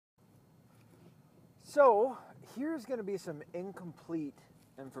So here's going to be some incomplete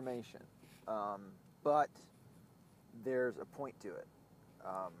information, but there's a point to it.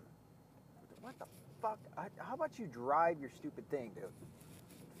 What the fuck? How about you drive your stupid thing, dude?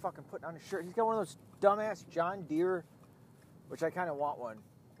 Fucking putting on a shirt. He's got one of those dumbass John Deere, which I kind of want one,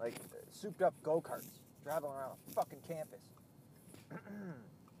 like souped up go-karts, driving around a fucking campus.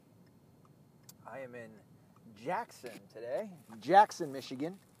 I am in Jackson today. Jackson,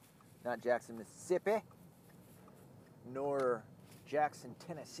 Michigan. Not Jackson, Mississippi. Nor Jackson,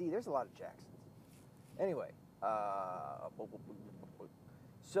 Tennessee. There's a lot of Jacksons. Anyway,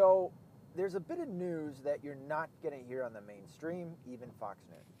 so there's a bit of news that you're not going to hear on the mainstream, even Fox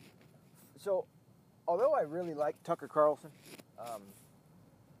News. So, although I really like Tucker Carlson,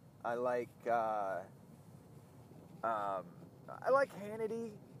 I like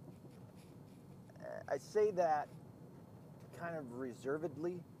Hannity. I say that kind of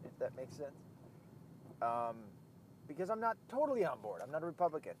reservedly, if that makes sense, because I'm not totally on board. I'm not a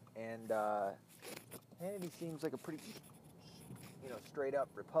Republican, and Hannity seems like a pretty, straight up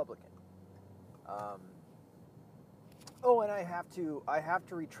Republican. And I have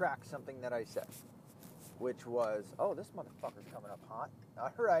to retract something that I said, which was, this motherfucker's coming up hot.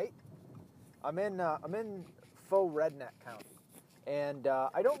 All right, I'm in faux redneck county, and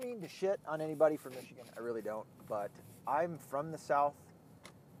I don't mean to shit on anybody from Michigan. I really don't, but I'm from the South.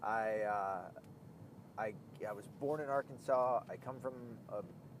 I was born in Arkansas. I come from a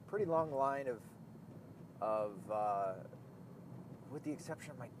pretty long line of with the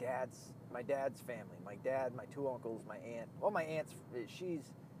exception of my dad's family. My dad, my two uncles, my aunt. Well, my aunt's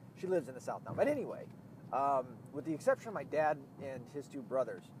she lives in the South now. But anyway, with the exception of my dad and his two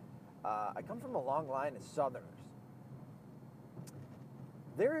brothers, I come from a long line of Southerners.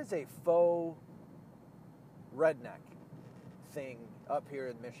 There is a faux redneck thing up here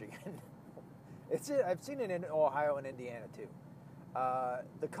in Michigan. I've seen it in Ohio and Indiana too.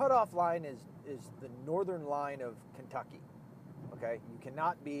 The cutoff line is the northern line of Kentucky. Okay, you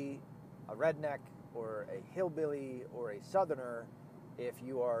cannot be a redneck or a hillbilly or a Southerner if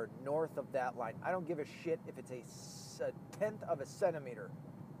you are north of that line. I don't give a shit if it's a tenth of a centimeter.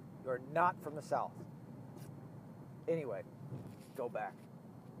 You are not from the South. Anyway, go back.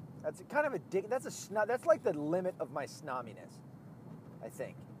 That's kind of a dick. That's like the limit of my snobiness, I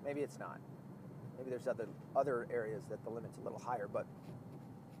think. Maybe it's not. Maybe there's other areas that the limit's a little higher. But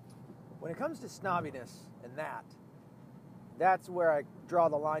when it comes to snobbiness and that's where I draw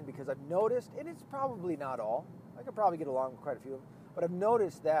the line, because I've noticed, and it's probably not all, I could probably get along with quite a few of them, but I've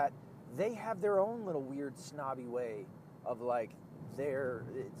noticed that they have their own little weird snobby way of like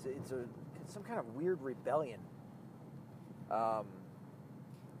it's some kind of weird rebellion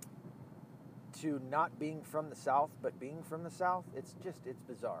to not being from the South, but being from the South. It's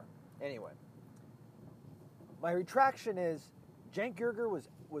bizarre. Anyway, my retraction is Cenk Uygur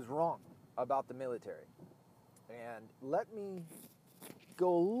was wrong about the military. And let me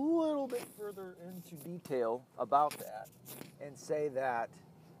go a little bit further into detail about that and say that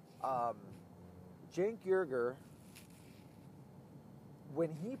Cenk Uygur, when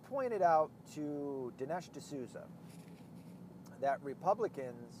he pointed out to Dinesh D'Souza that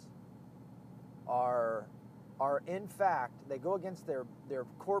Republicans are in fact, they go against their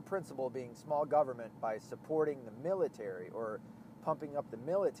core principle being small government by supporting the military or pumping up the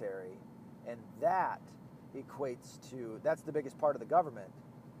military, and that equates to, that's the biggest part of the government.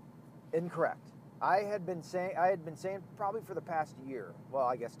 Incorrect. I had been saying probably for the past year. Well,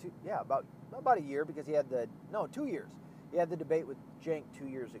 I guess about a year, because 2 years. He had the debate with Cenk 2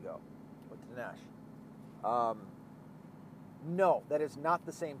 years ago with Dinesh. No, that is not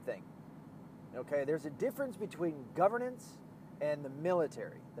the same thing. Okay, there's a difference between governance and the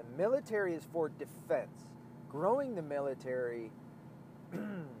military. The military is for defense. Growing the military,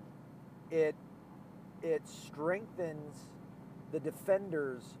 it strengthens the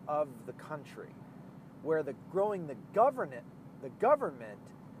defenders of the country, where growing the government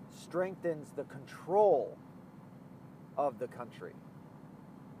strengthens the control of the country.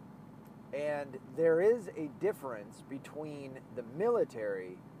 And there is a difference between the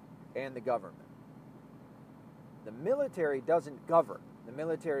military and the government. The military doesn't govern. The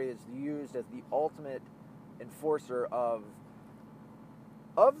military is used as the ultimate enforcer of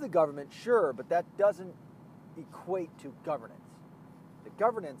the government, sure, but that doesn't equate to governance. The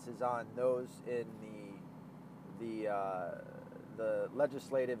governance is on those in the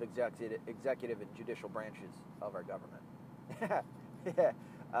legislative, executive, and judicial branches of our government.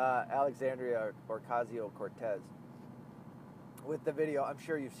 Alexandria Ocasio-Cortez, with the video, I'm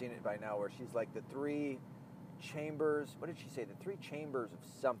sure you've seen it by now, where she's like the three chambers, what did she say? The three chambers of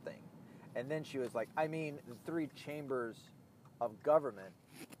something. And then she was like, I mean, the 3 chambers of government.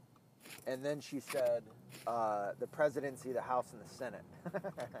 And then she said, the presidency, the House, and the Senate.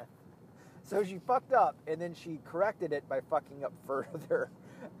 So she fucked up, and then she corrected it by fucking up further.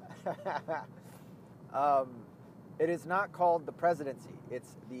 It is not called the presidency.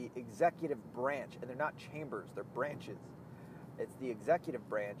 It's the executive branch, and they're not chambers, they're branches. It's the executive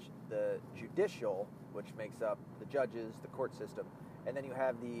branch, the judicial, which makes up the judges, the court system, and then you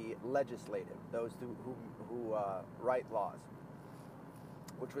have the legislative, those who write laws,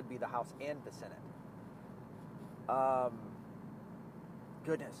 which would be the House and the Senate.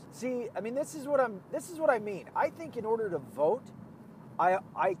 Goodness. See, I mean, this is what I mean. I think in order to vote,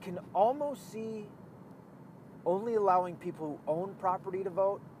 I can almost see only allowing people who own property to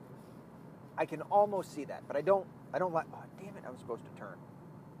vote. I can almost see that, but I don't like. Oh, damn it! I was supposed to turn.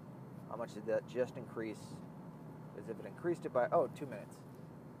 How much did that just increase? As if it increased it by 2 minutes.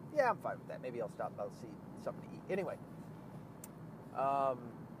 Yeah, I'm fine with that. Maybe I'll stop. I'll see something to eat. Anyway, I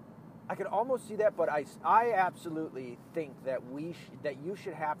could almost see that, but I absolutely think that that you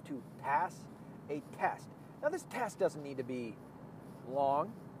should have to pass a test. Now, this test doesn't need to be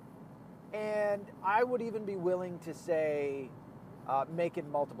long, and I would even be willing to say make it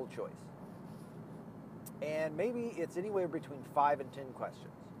multiple choice. And maybe it's anywhere between 5 and 10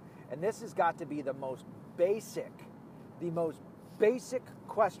 questions. And this has got to be the most basic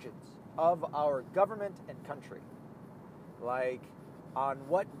questions of our government and country. Like, on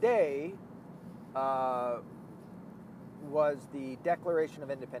what day was the Declaration of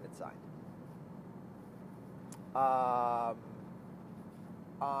Independence signed? I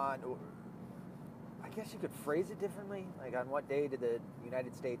guess you could phrase it differently. Like, on what day did the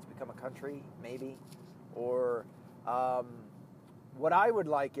United States become a country? Maybe. Or what I would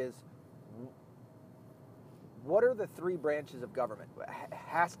like is, what are the 3 branches of government? It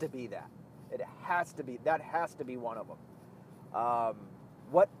has to be that. That has to be one of them.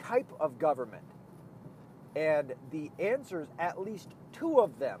 What type of government? And the answers, at least 2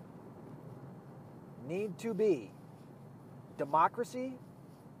 of them, need to be democracy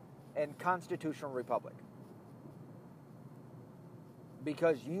and constitutional republic.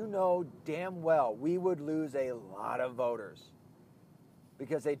 Because you know damn well we would lose a lot of voters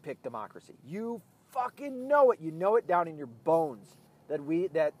because they'd pick democracy. You fucking know it. You know it down in your bones that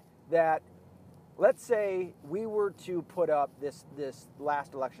let's say we were to put up this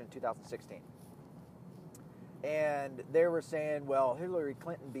last election in 2016. And they were saying, well, Hillary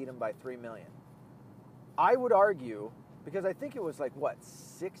Clinton beat him by 3 million. I would argue, because I think it was like,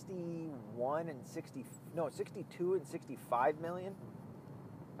 62 and 65 million?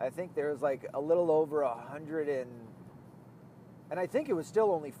 I think there's like a little over 100 and I think it was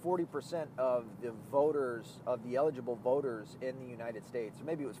still only 40% of the voters, of the eligible voters in the United States. Or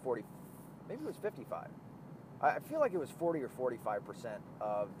maybe it was 40, maybe it was 55. I feel like it was 40 or 45%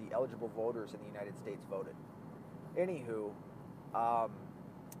 of the eligible voters in the United States voted. Anywho, so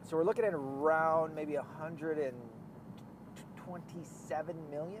we're looking at around maybe 127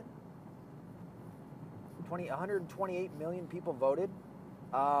 million? 128 million people voted.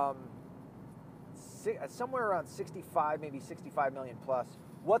 Somewhere around 65, maybe 65 million plus.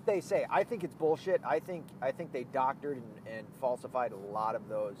 What they say, I think it's bullshit. I think they doctored and falsified a lot of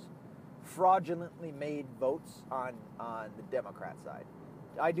those fraudulently made votes on the Democrat side.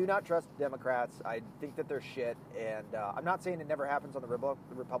 I do not trust Democrats. I think that they're shit, and I'm not saying it never happens on the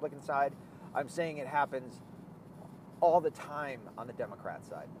Republican side. I'm saying it happens all the time on the Democrat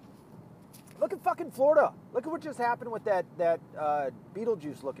side. Look at fucking Florida. Look at what just happened with that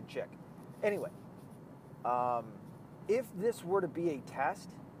Beetlejuice-looking chick. Anyway, if this were to be a test,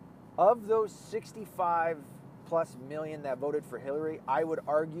 of those 65 plus million that voted for Hillary, I would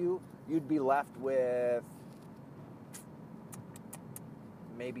argue you'd be left with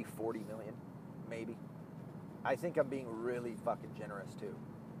maybe 40 million. Maybe. I think I'm being really fucking generous, too.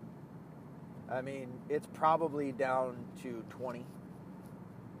 I mean, it's probably down to 20.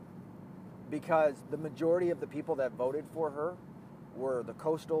 Because the majority of the people that voted for her were the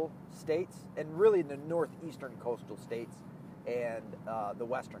coastal states, and really the northeastern coastal states and the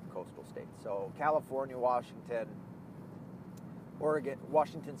western coastal states. So California, Washington, Oregon,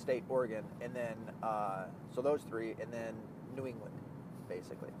 Washington State, Oregon, and then, so those 3, and then New England,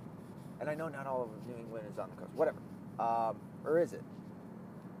 basically. And I know not all of New England is on the coast. Whatever. Or is it?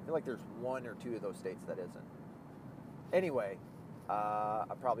 I feel like there's 1 or 2 of those states that isn't. Anyway,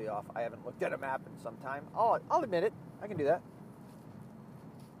 I'm probably off. I haven't looked at a map in some time. I'll admit it. I can do that.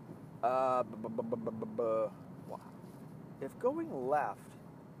 If going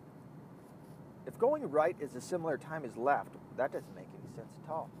right is a similar time as left, that doesn't make any sense at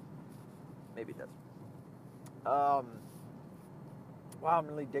all. Maybe it does. Wow, I'm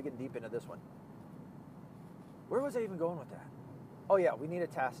really digging deep into this one. Where was I even going with that? Oh yeah, we need a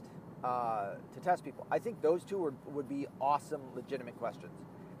test to test people. I think those two would be awesome, legitimate questions,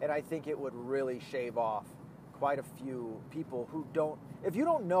 and I think it would really shave off quite a few people who don't. If you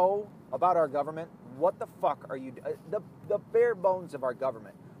don't know about our government, what the fuck are you? The bare bones of our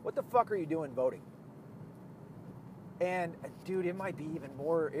government. What the fuck are you doing voting? And dude, it might be even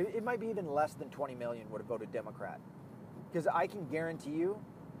more. It might be even less than 20 million would have voted Democrat, because I can guarantee you.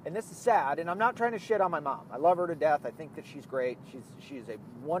 And this is sad, and I'm not trying to shit on my mom. I love her to death. I think that she's great. She's a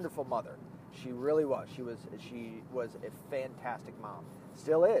wonderful mother. She really was. She was a fantastic mom.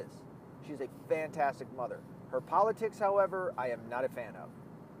 Still is. She's a fantastic mother. Her politics, however, I am not a fan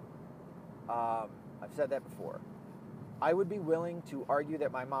of. I've said that before. I would be willing to argue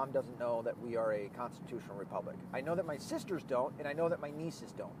that my mom doesn't know that we are a constitutional republic. I know that my sisters don't, and I know that my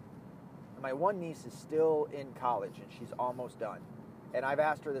nieces don't. And my one niece is still in college, and she's almost done. And I've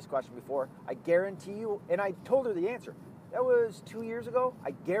asked her this question before. I guarantee you, and I told her the answer. That was 2 years ago.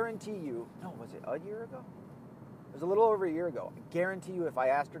 I guarantee you, no, was it a year ago? It was a little over a year ago. I guarantee you if I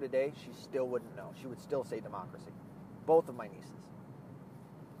asked her today, she still wouldn't know. She would still say democracy. Both of my nieces.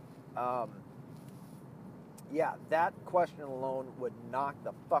 Yeah, that question alone would knock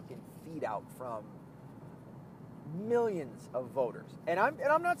the fucking feet out from millions of voters. And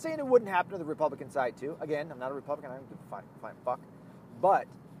I'm not saying it wouldn't happen to the Republican side too. Again, I'm not a Republican. I don't give a fine fuck. But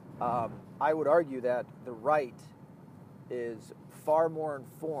I would argue that the right is far more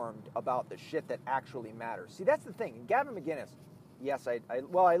informed about the shit that actually matters. See, that's the thing. And Gavin McInnes, yes, I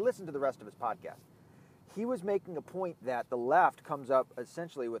listened to the rest of his podcast. He was making a point that the left comes up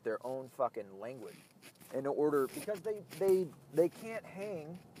essentially with their own fucking language in order, because they can't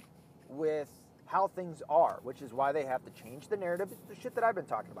hang with how things are, which is why they have to change the narrative. It's the shit that I've been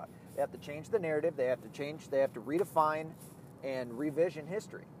talking about. They have to change the narrative. They have to redefine and revision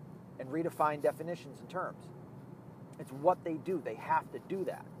history and redefine definitions and terms. It's what they do. They have to do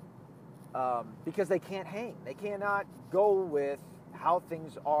that because they can't hang. They cannot go with how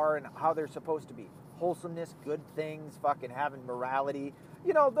things are and how they're supposed to be. Wholesomeness, good things, fucking having morality,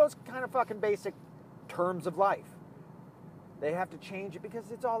 those kind of fucking basic terms of life. They have to change it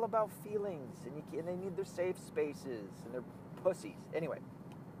because it's all about feelings, and they need their safe spaces and their pussies. Anyway,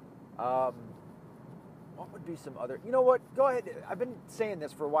 what would be some other? You know what? Go ahead. I've been saying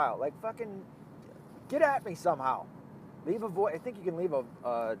this for a while. Like, fucking, get at me somehow. Leave a voice. I think you can leave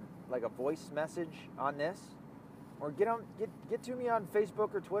a voice message on this, or get to me on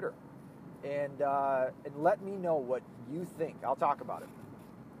Facebook or Twitter, and let me know what you think. I'll talk about it.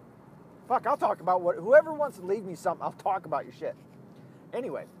 Fuck, I'll talk about whoever wants to leave me something, I'll talk about your shit.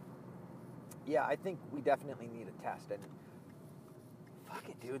 Anyway, yeah, I think we definitely need a test. And fuck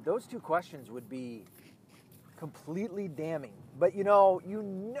it, dude, those two questions would be completely damning. But you know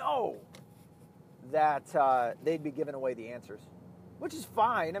that they'd be giving away the answers, which is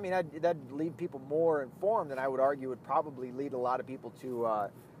fine. I mean, that'd leave people more informed, and I would argue would probably lead a lot of people to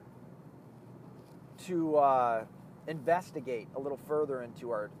investigate a little further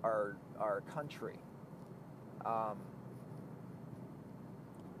into our country, and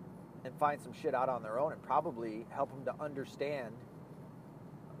find some shit out on their own, and probably help them to understand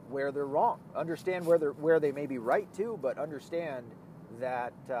where they're wrong, understand where they may be right too, but understand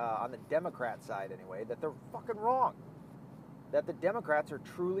that on the Democrat side anyway, that they're fucking wrong, that the Democrats are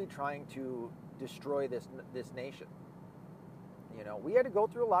truly trying to destroy this nation. We had to go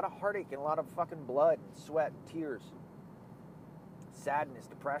through a lot of heartache and a lot of fucking blood and sweat and tears, sadness,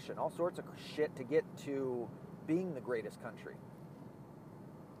 depression, all sorts of shit to get to being the greatest country.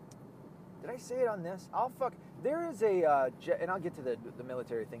 Did I say it on this? There is and I'll get to the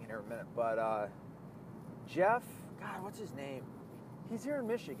military thing in here in a minute, but Jeff, God, what's his name? He's here in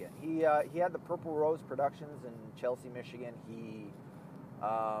Michigan. He had the Purple Rose Productions in Chelsea, Michigan. He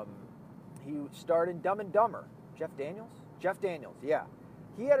starred in Dumb and Dumber. Jeff Daniels, yeah.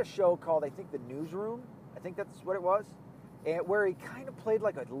 He had a show called, I think, The Newsroom. I think that's what it was. And where he kind of played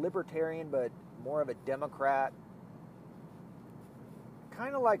like a libertarian, but more of a Democrat.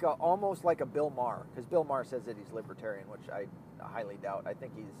 Kind of like almost like a Bill Maher. Because Bill Maher says that he's libertarian, which I highly doubt. I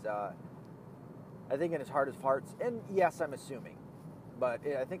think I think in his heart of hearts, and yes, I'm assuming, but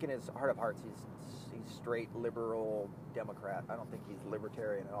I think in his heart of hearts, he's straight liberal Democrat. I don't think he's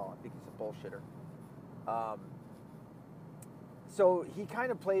libertarian at all. I think he's a bullshitter. So he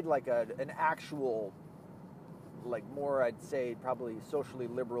kind of played like an actual, like more, I'd say, probably socially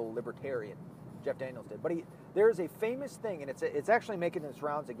liberal libertarian. Jeff Daniels did. But there's a famous thing, and it's actually making its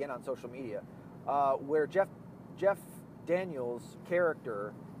rounds again on social media, where Jeff Daniels'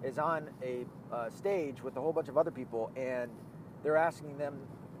 character is on a stage with a whole bunch of other people, and they're asking them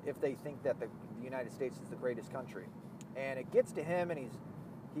if they think that the United States is the greatest country. And it gets to him, and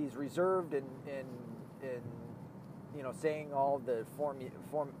he's reserved in saying all the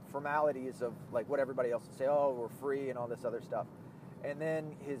formalities of like what everybody else would say. Oh, we're free and all this other stuff. And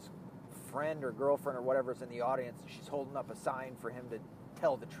then his friend or girlfriend or whatever is in the audience. She's holding up a sign for him to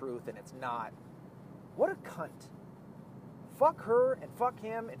tell the truth, and it's not. What a cunt. Fuck her and fuck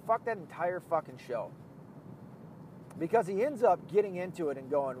him and fuck that entire fucking show. Because he ends up getting into it and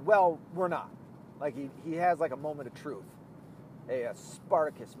going, well, we're not. Like he has like a moment of truth. A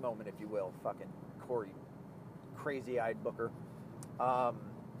Spartacus moment, if you will. Fucking Corey, crazy-eyed booker.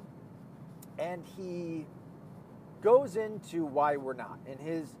 And he goes into why we're not. And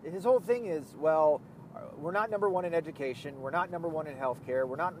his whole thing is, well, we're not number one in education. We're not number one in healthcare.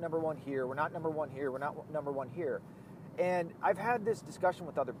 We're not number one here. We're not number one here. We're not number one here. And I've had this discussion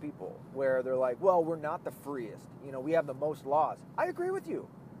with other people where they're like, well, we're not the freest. We have the most laws. I agree with you.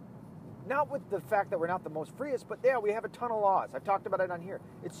 Not with the fact that we're not the most freest, but yeah, we have a ton of laws. I've talked about it on here.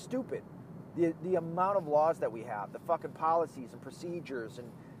 It's stupid. The amount of laws that we have, the fucking policies and procedures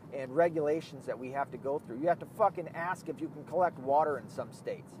and regulations that we have to go through. You have to fucking ask if you can collect water in some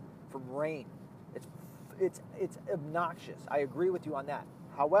states from rain. It's obnoxious. I agree with you on that.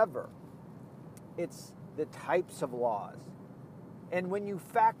 However, it's the types of laws. And when you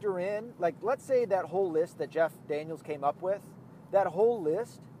factor in, like, let's say that whole list that Jeff Daniels came up with, that whole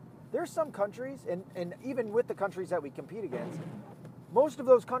list, there's some countries, and even with the countries that we compete against, most of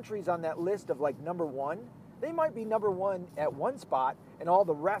those countries on that list of like number one, they might be number one at one spot, and all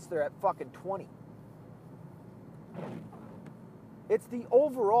the rest they're at fucking 20. It's the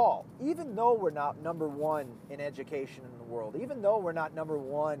overall, even though we're not number one in education in the world, even though we're not number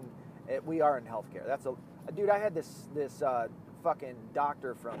one, we are in healthcare. Dude, I had this fucking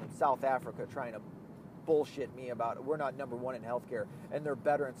doctor from South Africa trying to bullshit me about it. We're not number one in healthcare, and they're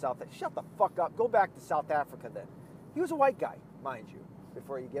better in South Africa. Shut the fuck up. Go back to South Africa then. He was a white guy, mind you,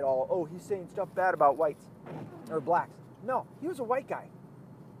 before you get all, oh, he's saying stuff bad about whites or blacks. No, he was a white guy.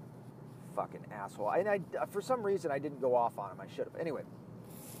 Fucking asshole. And for some reason, I didn't go off on him. I should have. Anyway.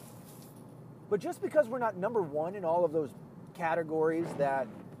 But just because we're not number one in all of those categories that,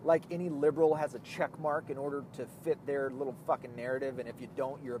 like, any liberal has a check mark in order to fit their little fucking narrative, and if you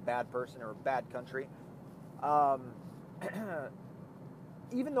don't, you're a bad person or a bad country.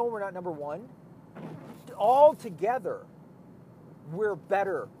 Even though we're not number one, all together, we're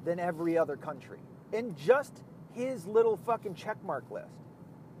better than every other country in just his little fucking checkmark list.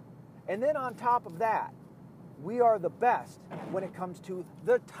 And then on top of that, we are the best when it comes to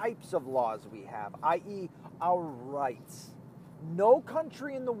the types of laws we have, i.e. our rights. No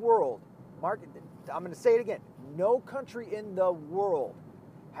country in the world, Mark, I'm going to say it again, no country in the world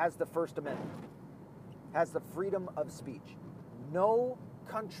has the First Amendment, has the freedom of speech. No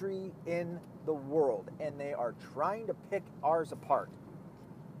country in the world, and they are trying to pick ours apart.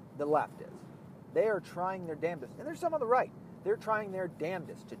 The left is. They are trying their damnedest, and there's some on the right. They're trying their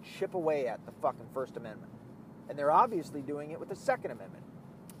damnedest to chip away at the fucking First Amendment. And they're obviously doing it with the Second Amendment.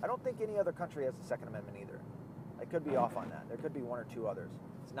 I don't think any other country has the Second Amendment either. I could be off on that. There could be one or two others.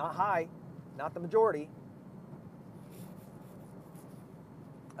 It's not high, not the majority.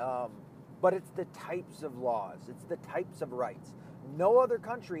 But it's the types of laws. It's the types of rights. No other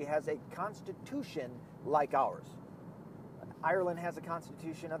country has a constitution like ours. Ireland has a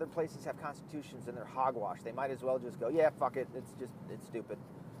constitution. Other places have constitutions, and they're hogwash. They might as well just go, yeah, fuck it. It's stupid.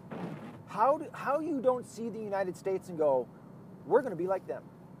 How you don't see the United States and go, we're going to be like them?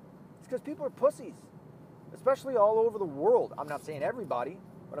 It's because people are pussies, especially all over the world. I'm not saying everybody,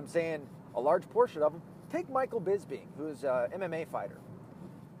 but I'm saying a large portion of them. Take Michael Bisping, who's an MMA fighter.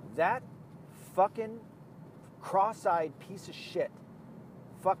 That fucking cross-eyed piece of shit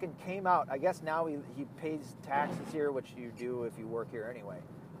fucking came out. I guess now he pays taxes here, which you do if you work here anyway.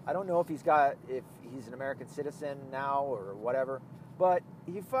 I don't know if he's an American citizen now or whatever, but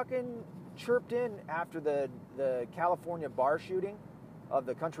he fucking chirped in after the California bar shooting of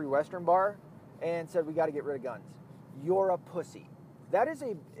the Country Western bar and said, we got to get rid of guns. You're a pussy. That is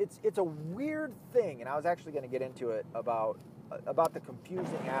it's a weird thing, and I was actually going to get into it about the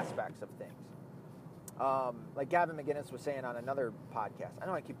confusing aspects of things. Like Gavin McInnes was saying on another podcast. I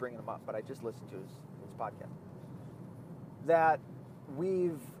know I keep bringing him up, but I just listened to his podcast. That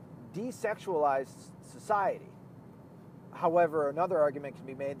we've desexualized society. However, another argument can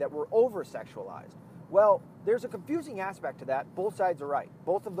be made that we're over-sexualized. Well, there's a confusing aspect to that. Both sides are right.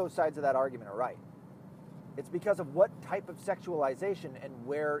 Both of those sides of that argument are right. It's because of what type of sexualization and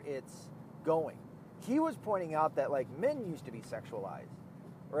where it's going. He was pointing out that, like, men used to be sexualized.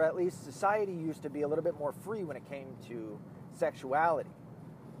 or at least society used to be a little bit more free when it came to sexuality.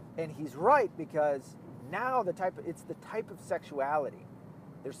 And he's right, because now it's the type of sexuality.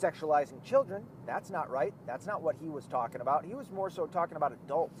 They're sexualizing children. That's not right. That's not what he was talking about. He was more so talking about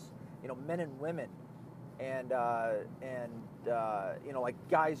adults, men and women. And like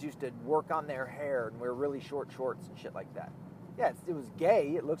guys used to work on their hair and wear really short shorts and shit like that. Yeah, it was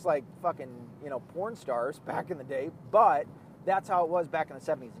gay. It looks like fucking, porn stars back in the day, but that's how it was back in the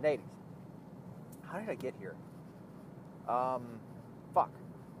 70s and 80s. How did I get here? Fuck.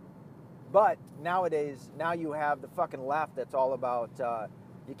 But nowadays, now you have the fucking left that's all about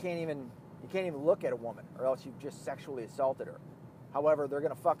you can't even look at a woman, or else you've just sexually assaulted her. However, they're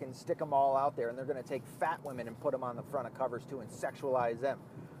going to fucking stick them all out there, and they're going to take fat women and put them on the front of covers too and sexualize them,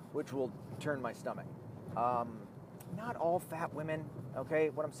 which will turn my stomach. Not all fat women, okay?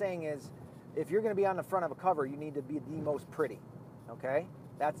 What I'm saying is, if you're going to be on the front of a cover, you need to be the most pretty, okay?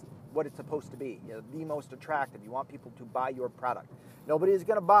 That's what it's supposed to be, the most attractive. You want people to buy your product. Nobody's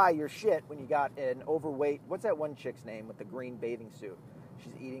going to buy your shit when you got an overweight, what's that one chick's name with the green bathing suit?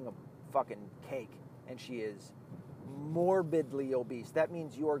 She's eating a fucking cake, and she is morbidly obese. That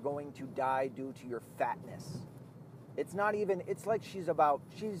means you are going to die due to your fatness. It's not even, it's like she's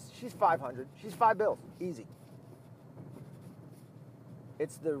 500. She's $5, easy.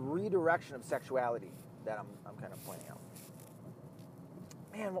 It's the redirection of sexuality that I'm kind of pointing out.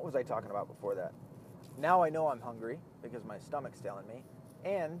 Man, what was I talking about before that? Now I know I'm hungry because my stomach's telling me,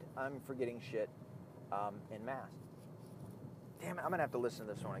 and I'm forgetting shit en masse. Damn it, I'm gonna have to listen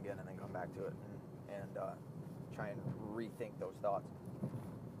to this one again and then come back to it and try and rethink those thoughts.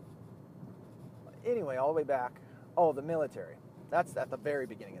 Anyway, all the way back. Oh, the military. That's at the very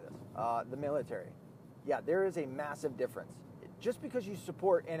beginning of this. The military. Yeah, there is a massive difference. Just because you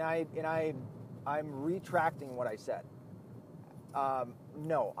support, and I'm retracting what I said.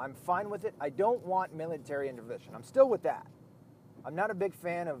 No, I'm fine with it. I don't want military intervention. I'm still with that. I'm not a big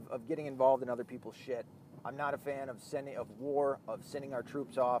fan of getting involved in other people's shit. I'm not a fan of sending our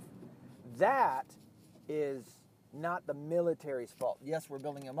troops off. That is not the military's fault. Yes, we're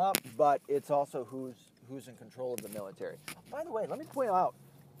building them up, but it's also who's in control of the military. By the way, let me point out,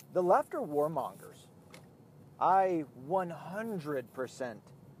 the left are warmongers. I 100%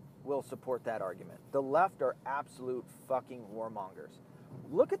 will support that argument. The left are absolute fucking warmongers.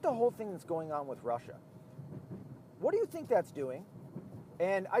 Look at the whole thing that's going on with Russia. What do you think that's doing?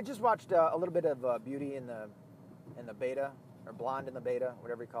 And I just watched a little bit of Beauty in the Beta, or Blonde in the Beta,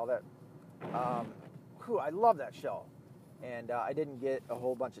 whatever you call that. I love that show. And I didn't get a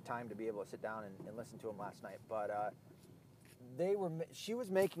whole bunch of time to be able to sit down and listen to them last night. But she was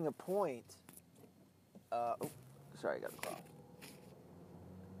making a point. Sorry, I got a cough.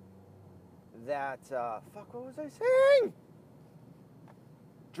 That, what was I saying?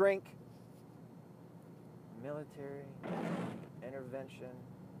 Drink. Military. Intervention.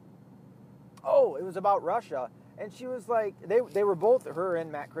 Oh, it was about Russia. And she was like, they were both, her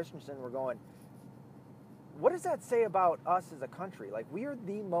and Matt Christensen were going, what does that say about us as a country? Like, we are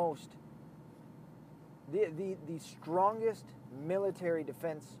the strongest military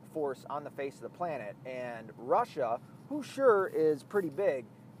defense force on the face of the planet. And Russia, who sure is pretty big,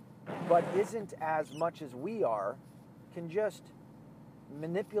 but isn't as much as we are, can just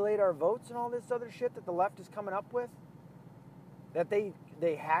manipulate our votes and all this other shit that the left is coming up with. That they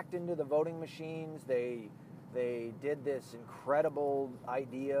hacked into the voting machines. They did this incredible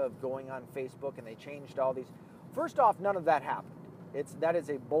idea of going on Facebook, and they changed all these. First off, none of that happened. That is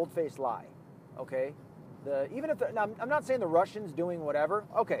a bold-faced lie. Okay, I'm not saying the Russians doing whatever.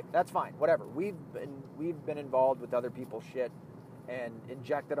 Okay, that's fine. Whatever. We've been involved with other people's shit and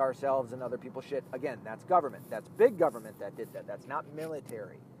injected ourselves in other people's shit. Again, that's government. That's big government that did that. That's not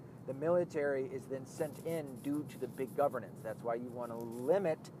military. The military is then sent in due to the big governance. That's why you want to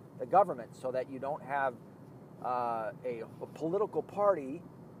limit the government so that you don't have a political party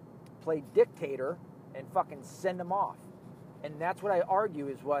play dictator and fucking send them off. And that's what I argue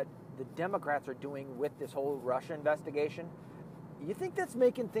is what the Democrats are doing with this whole Russia investigation. You think that's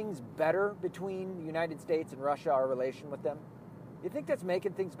making things better between the United States and Russia, our relation with them? You think that's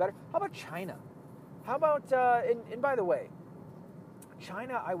making things better? How about China? How about, and by the way,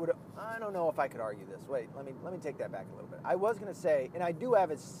 China, I don't know if I could argue this. Wait, let me take that back a little bit. I was going to say, and I do have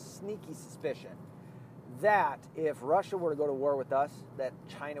a sneaky suspicion, that if Russia were to go to war with us, that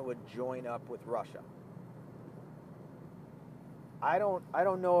China would join up with Russia. I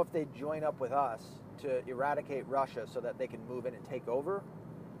don't know if they'd join up with us to eradicate Russia so that they can move in and take over.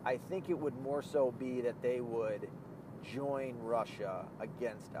 I think it would more so be that they would join Russia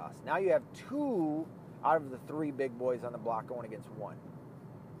against us. Now you have 2 out of the 3 big boys on the block going against 1.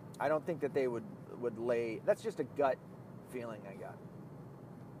 I don't think that they would lay. That's just a gut feeling I got.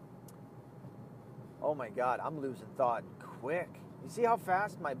 Oh my God, I'm losing thought quick. You see how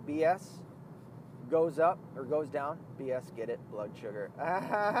fast my BS goes up or goes down? BS, get it? Blood sugar.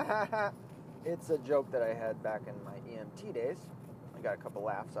 It's a joke that I had back in my EMT days. I got a couple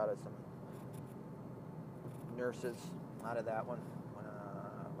laughs out of some nurses out of that one when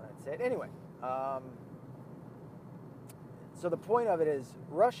I'd say it. Anyway, so the point of it is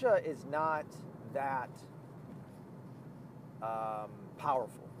Russia is not that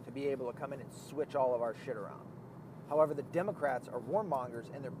powerful to be able to come in and switch all of our shit around. However, the Democrats are warmongers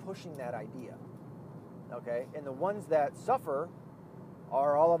and they're pushing that idea. Okay? And the ones that suffer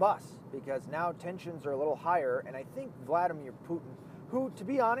are all of us because now tensions are a little higher, and I think Vladimir Putin, who, to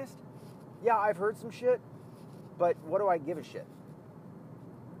be honest, yeah, I've heard some shit, but what do I give a shit?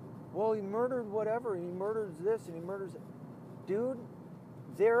 Well, he murdered whatever, and he murders this, and he murders it. Dude,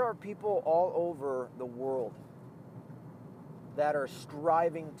 there are people all over the world that are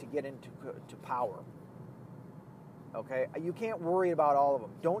striving to get into power. Okay? You can't worry about all of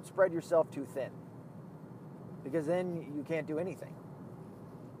them. Don't spread yourself too thin, because then you can't do anything.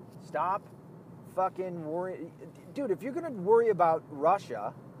 Stop fucking worrying. Dude, if you're going to worry about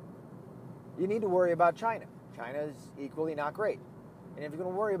Russia, you need to worry about China. China is equally not great. And if you're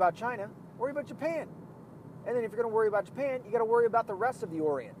going to worry about China, worry about Japan. And then if you're going to worry about Japan, you got to worry about the rest of the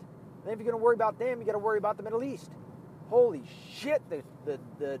Orient. And then if you're going to worry about them, you got to worry about the Middle East. Holy shit, the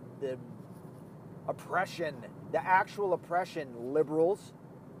oppression, the actual oppression, liberals,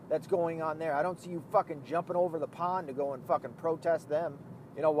 that's going on there. I don't see you fucking jumping over the pond to go and fucking protest them.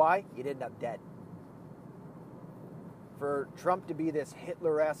 You know why? You'd end up dead. For Trump to be this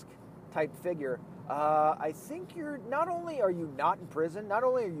Hitler-esque type figure, I think you're, not only are you not in prison, not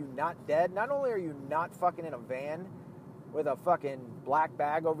only are you not dead, not only are you not fucking in a van with a fucking black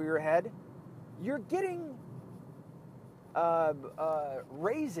bag over your head, you're getting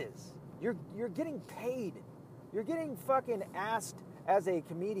raises. You're getting paid. You're getting fucking asked as a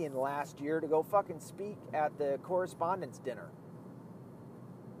comedian last year to go fucking speak at the Correspondents' Dinner.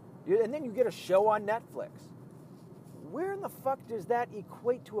 And then you get a show on Netflix. Where in the fuck does that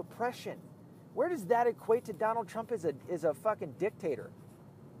equate to oppression? Where does that equate to Donald Trump as a fucking dictator?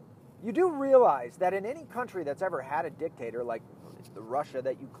 You do realize that in any country that's ever had a dictator, like the Russia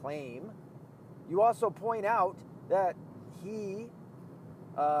that you claim, you also point out that he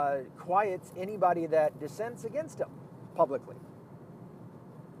quiets anybody that dissents against him publicly.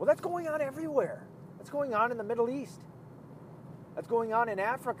 Well, that's going on everywhere. That's going on in the Middle East. That's going on in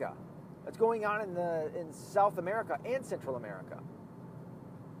Africa. That's going on in South America and Central America.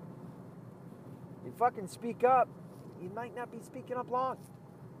 You fucking speak up, you might not be speaking up long.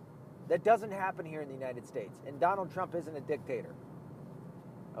 That doesn't happen here in the United States. And Donald Trump isn't a dictator.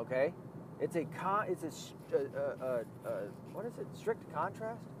 Okay? It's what is it? Strict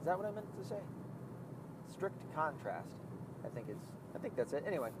contrast? Is that what I meant to say? Strict contrast. I think that's it.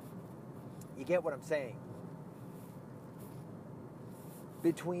 Anyway, you get what I'm saying.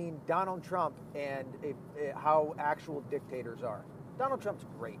 Between Donald Trump and how actual dictators are. Donald Trump's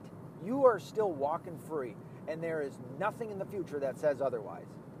great. You are still walking free, and there is nothing in the future that says otherwise.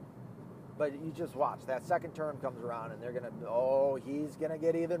 But you just watch. That second term comes around, and they're going to, he's going to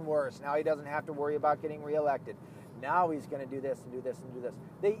get even worse. Now he doesn't have to worry about getting reelected. Now he's going to do this and do this and do this.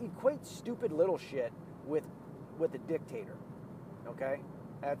 They equate stupid little shit with a dictator. Okay?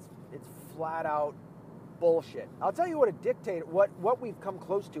 It's flat out bullshit. I'll tell you what a dictator, what we've come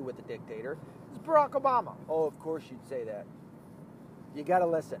close to with a dictator is Barack Obama. Oh, of course you'd say that. You got to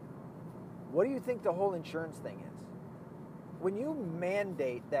listen. What do you think the whole insurance thing is? When you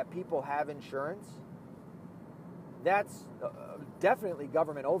mandate that people have insurance, that's definitely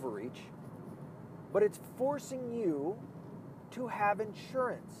government overreach, but it's forcing you to have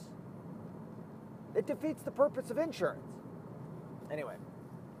insurance. It defeats the purpose of insurance. Anyway,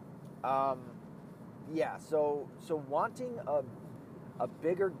 yeah, so wanting a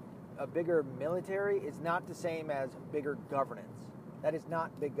bigger military is not the same as bigger governance. That is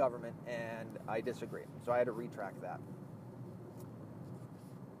not big government, and I disagree. So I had to retract that.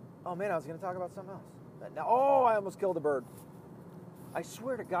 Oh man, I was going to talk about something else. Now, I almost killed a bird. I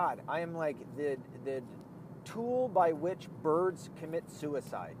swear to God, I am like the tool by which birds commit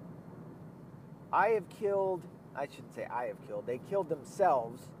suicide. They killed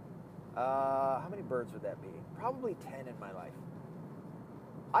themselves. How many birds would that be? Probably 10 in my life.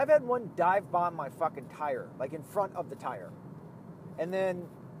 I've had one dive bomb my fucking tire, like in front of the tire. And then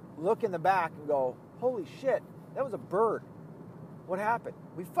look in the back and go, holy shit, that was a bird. What happened?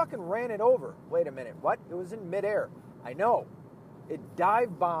 We fucking ran it over. Wait a minute, what? It was in midair. I know. It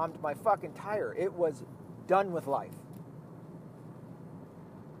dive bombed my fucking tire. It was done with life.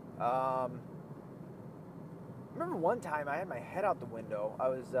 Remember one time I had my head out the window. I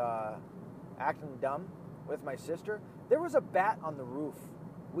was acting dumb with my sister. There was a bat on the roof.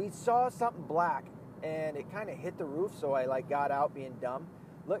 We saw something black, and it kind of hit the roof, so I like got out being dumb.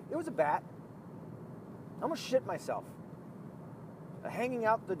 Look, it was a bat. I almost shit myself. Hanging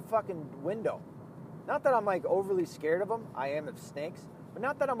out the fucking window. Not that I'm like overly scared of them. I am of snakes. But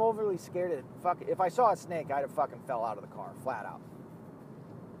not that I'm overly scared of fucking... If I saw a snake, I'd have fucking fell out of the car, flat out.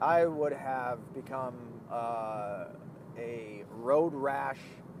 I would have become a road rash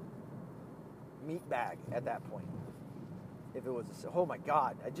meatbag at that point. If it was oh my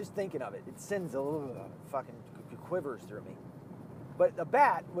God, just thinking of it, it sends a little fucking quivers through me. But a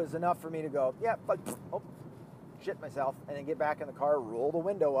bat was enough for me to go, yeah, fuck, oh, shit myself, and then get back in the car, roll the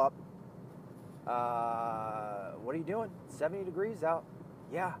window up. What are you doing? 70 degrees out.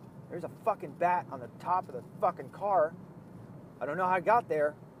 Yeah, there's a fucking bat on the top of the fucking car. I don't know how I got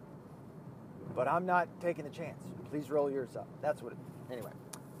there, but I'm not taking the chance. Please roll yours up. That's what it... Anyway.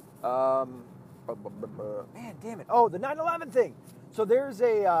 Man, damn it. Oh, the 9/11 thing. So there's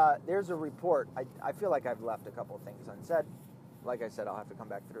a report. I feel like I've left a couple of things unsaid. Like I said, I'll have to come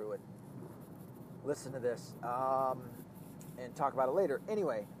back through and listen to this and talk about it later.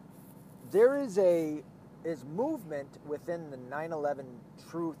 Anyway, there is movement within the 9/11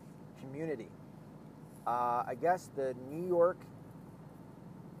 truth community. I guess the New York...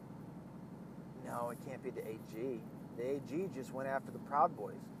 No, it can't be the AG. The AG just went after the Proud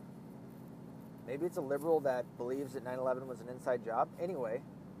Boys. Maybe it's a liberal that believes that 9/11 was an inside job. Anyway,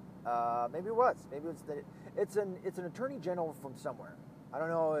 maybe it was. Maybe it's an attorney general from somewhere. I don't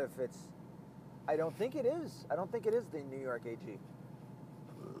know if it's... I don't think it is. I don't think it is the New York AG.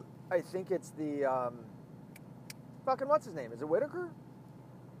 I think it's the... fucking what's his name? Is it Whitaker?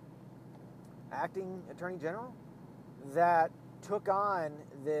 Acting attorney general? That took on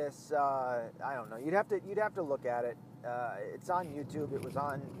this... I don't know. You'd have to look at it. It's on YouTube. It was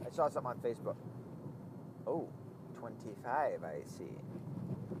on... I saw something on Facebook. Oh, 25, I see.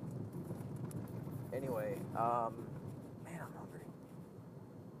 Anyway, man, I'm hungry.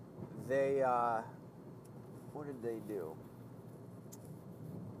 They, what did they do?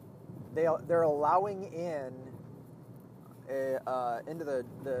 They're allowing into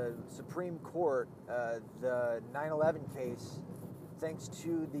the Supreme Court the 9/11 case, thanks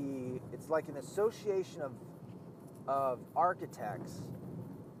to it's like an association of architects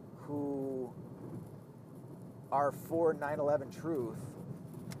who are for 9/11 truth.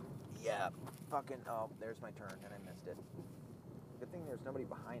 Yeah, fucking, oh, there's my turn, and I missed it. Good thing there's nobody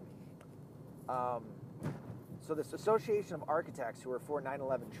behind me. So this association of architects who are for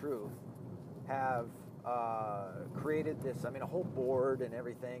 9/11 truth have created this, a whole board and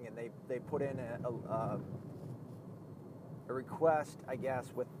everything, and they put in a request, I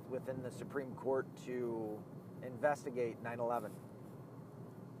guess, within the Supreme Court to investigate 9/11.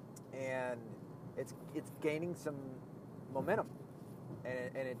 And it's gaining some momentum,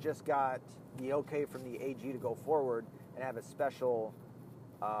 and it just got the okay from the AG to go forward and have a special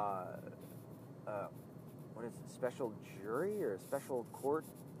what is it, special jury or a special court,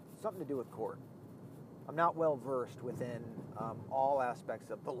 something to do with court. I'm not well versed within all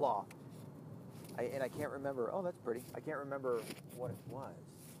aspects of the law, and I can't remember. Oh, that's pretty. I can't remember what it was.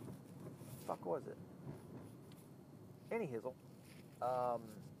 Fuck was it? Any hizzle.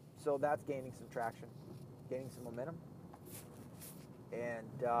 So that's gaining some traction, gaining some momentum.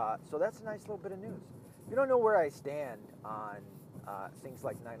 And so that's a nice little bit of news. If you don't know where I stand on things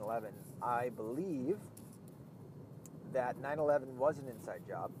like 9/11, I believe that 9/11 was an inside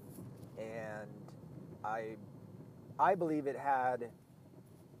job, and I believe it had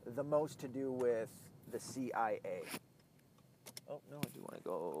the most to do with the CIA. Oh, no, I do want to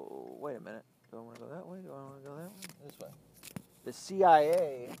go... Wait a minute. Do I want to go that way? Do I want to go that way? This way. The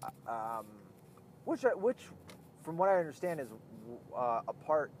CIA, which, from what I understand, is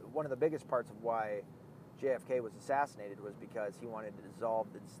one of the biggest parts of why JFK was assassinated was because he wanted to dissolve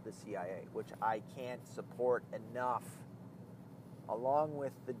the CIA, which I can't support enough. Along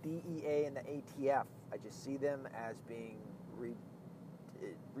with the DEA and the ATF, I just see them as being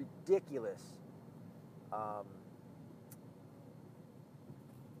ridiculous.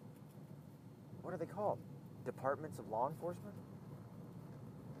 What are they called? Departments of law enforcement?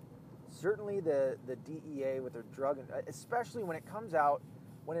 Certainly the DEA with their drug, especially when it comes out,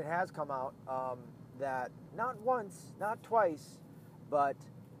 when it has come out, that not once, not twice, but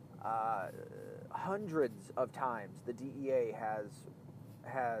hundreds of times the DEA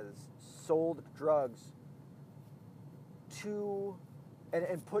has sold drugs to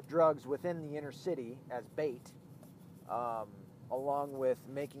and put drugs within the inner city as bait, along with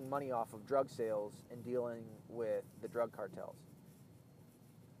making money off of drug sales and dealing with the drug cartels.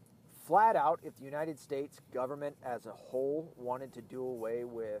 Flat out, if the United States government as a whole wanted to do away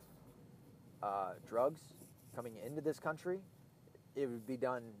with drugs coming into this country, it would be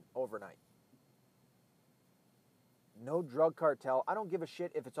done overnight. No drug cartel. I don't give a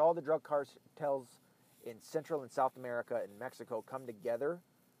shit if it's all the drug cartels in Central and South America and Mexico come together.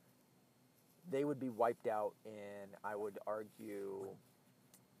 They would be wiped out, and I would argue,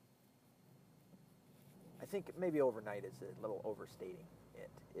 I think maybe overnight is a little overstating it.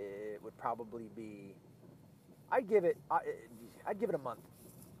 It would probably be, I'd give it a month.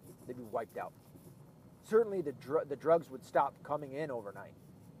 They'd be wiped out. Certainly the drugs would stop coming in overnight,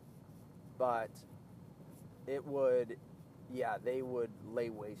 but it would, yeah, they would lay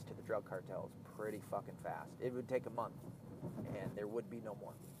waste to the drug cartels pretty fucking fast. It would take a month, and there would be no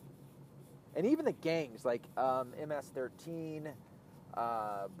more. And even the gangs like MS-13,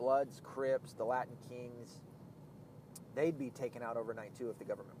 Bloods, Crips, the Latin Kings, they'd be taken out overnight too if the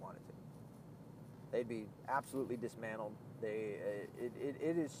government wanted to. They'd be absolutely dismantled. It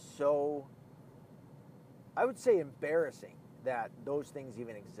is so, I would say, embarrassing that those things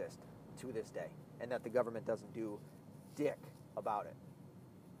even exist to this day, and that the government doesn't do dick about it.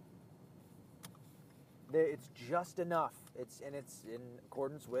 It's just enough. It's in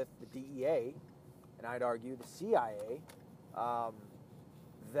accordance with the DEA, and I'd argue the CIA,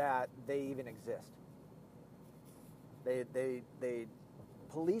 that they even exist. They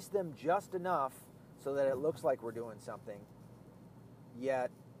police them just enough so that it looks like we're doing something, yet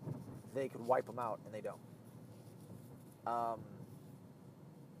they could wipe them out, and they don't.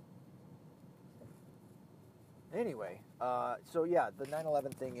 Anyway, so yeah, the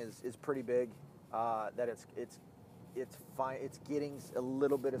 9/11 thing is pretty big. That it's fine. It's getting a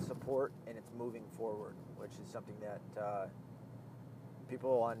little bit of support, and it's moving forward, which is something that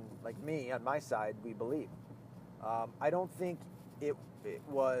people like me on my side, we believe. I don't think it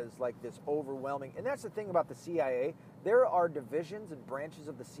was like this overwhelming, and that's the thing about the CIA. There are divisions and branches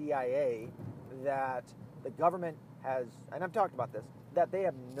of the CIA that the government has, and I've talked about this, that they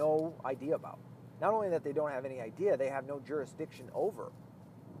have no idea about. Not only that they don't have any idea, they have no jurisdiction over.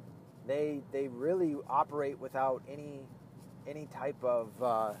 They really operate without any type of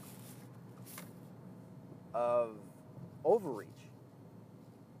overreach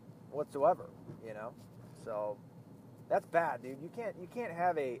whatsoever, you know. So that's bad, dude. You can't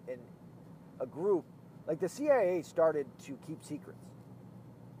have a group like the CIA started to keep secrets,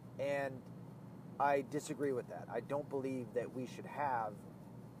 and I disagree with that. I don't believe that we should have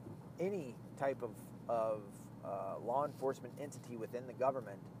any type of law enforcement entity within the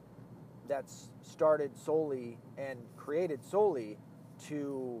government that's started solely and created solely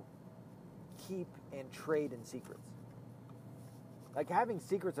to keep and trade in secrets. Like having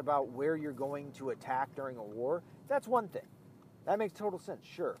secrets about where you're going to attack during a war, that's one thing. That makes total sense,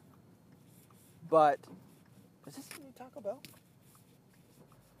 sure. But, is this new Taco Bell?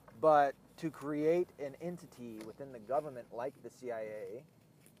 But to create an entity within the government like the CIA,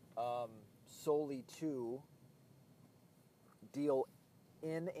 solely to deal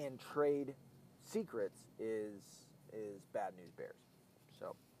in and trade secrets is bad news bears.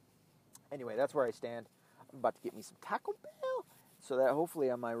 So, anyway, that's where I stand. I'm about to get me some Taco Bell so that hopefully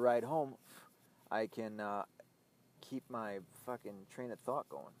on my ride home I can keep my fucking train of thought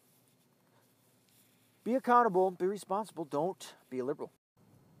going. Be accountable, be responsible, don't be a liberal.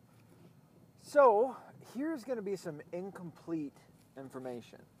 So, here's going to be some incomplete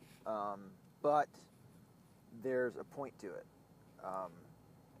information, but there's a point to it.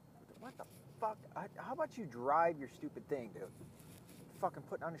 What the fuck? How about you drive your stupid thing, dude? Fucking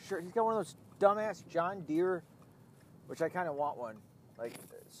putting on a shirt. He's got one of those dumbass John Deere, which I kind of want one, like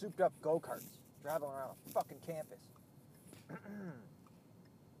souped up go-karts, driving around a fucking campus.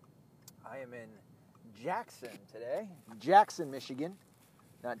 I am in Jackson today. Jackson, Michigan.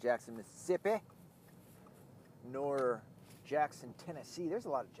 Not Jackson, Mississippi. Nor Jackson, Tennessee. There's a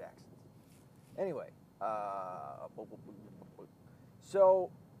lot of Jacksons. Anyway, so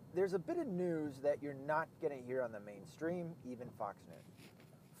there's a bit of news that you're not going to hear on the mainstream, even Fox News.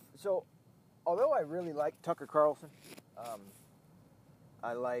 So, although I really like Tucker Carlson,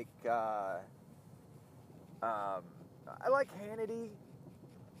 I like Hannity.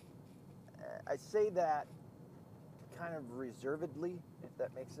 I say that kind of reservedly, if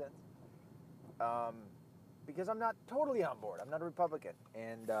that makes sense, because I'm not totally on board. I'm not a Republican,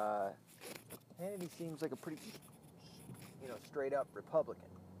 and Hannity seems like a pretty, straight up Republican.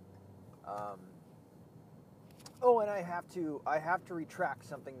 Oh, and I have to retract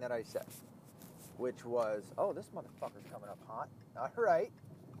something that I said, which was, oh, this motherfucker's coming up hot. All right,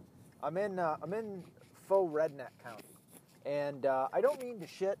 I'm in faux redneck county, and I don't mean to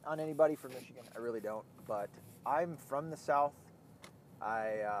shit on anybody from Michigan. I really don't. But I'm from the South.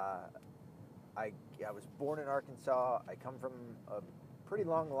 I was born in Arkansas. I come from a pretty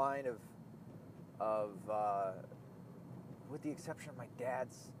long line of with the exception of my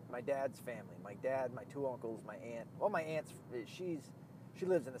dad's family. My dad, my two uncles, my aunt. Well, my aunt's she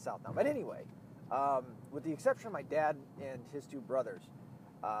lives in the South now. But anyway, with the exception of my dad and his two brothers,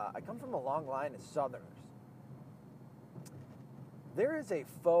 I come from a long line of Southerners. There is a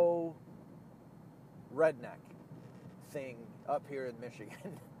faux redneck thing up here in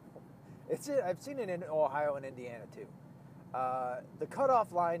Michigan. I've seen it in Ohio and Indiana too. The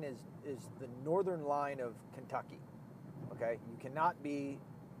cutoff line is the northern line of Kentucky. Okay, you cannot be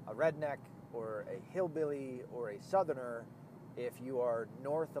a redneck or a hillbilly or a Southerner if you are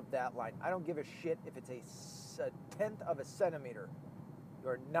north of that line. I don't give a shit if it's a tenth of a centimeter. You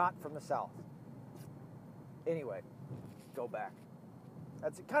are not from the South. Anyway, go back.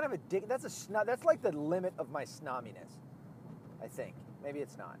 That's kind of a dick. That's like the limit of my snobiness. I think maybe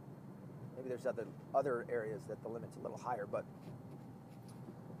it's not. Maybe there's other areas that the limit's a little higher. But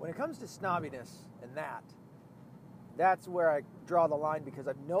when it comes to snobbiness and that's where I draw the line, because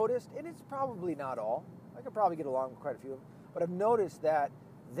I've noticed, and it's probably not all, I could probably get along with quite a few of them, but I've noticed that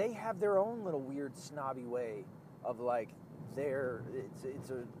they have their own little weird snobby way of like it's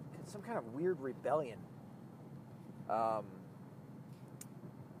some kind of weird rebellion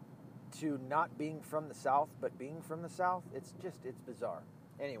to not being from the South, but being from the South. It's bizarre.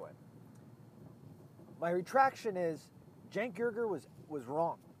 Anyway, my retraction is Cenk Uygur was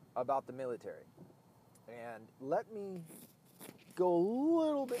wrong about the military. And let me go a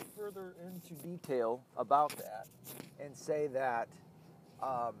little bit further into detail about that and say that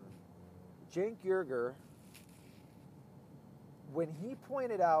Cenk Uygur, when he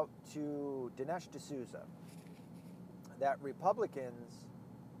pointed out to Dinesh D'Souza that Republicans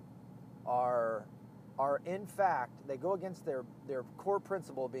are in fact, they go against their core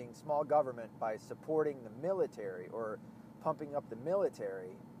principle being small government by supporting the military or pumping up the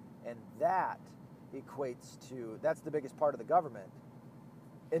military, and that equates to, that's the biggest part of the government.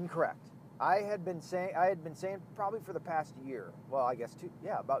 Incorrect. I had been saying probably for the past year. Well, I guess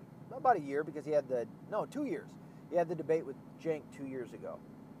about a year, because he had 2 years. He had the debate with Cenk 2 years ago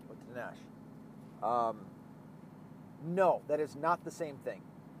with Dinesh. No, that is not the same thing.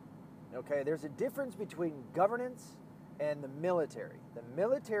 Okay, there's a difference between governance and the military. The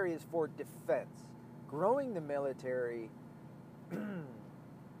military is for defense. Growing the military,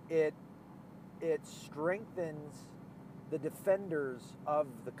 it strengthens the defenders of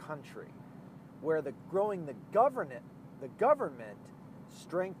the country, where growing the government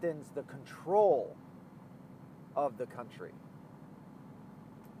strengthens the control of the country.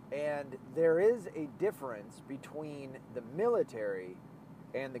 And there is a difference between the military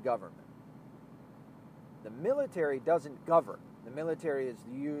and the government. The military doesn't govern. The military is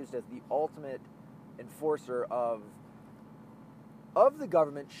used as the ultimate enforcer of the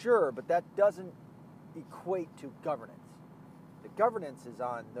government, sure, but that doesn't equate to governance. The governance is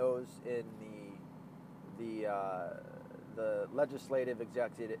on those in the legislative,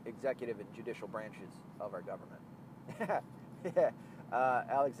 executive, and judicial branches of our government.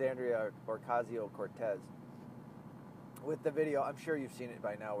 Alexandria Ocasio-Cortez, with the video, I'm sure you've seen it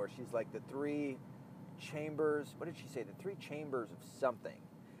by now, where she's like the three chambers. What did she say? The three chambers of something,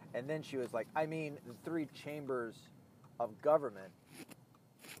 and then she was like, I mean, the three chambers of government.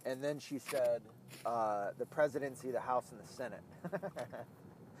 And then she said, the presidency, the House, and the Senate.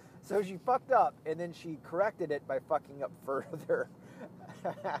 So she fucked up, and then she corrected it by fucking up further.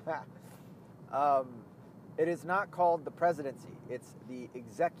 It is not called the presidency. It's the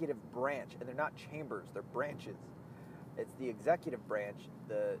executive branch, and they're not chambers, they're branches. It's the executive branch,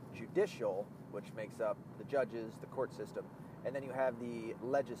 the judicial, which makes up the judges, the court system, and then you have the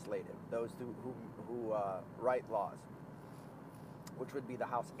legislative, those who write laws, which would be the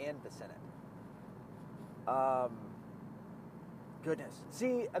House and the Senate. Goodness.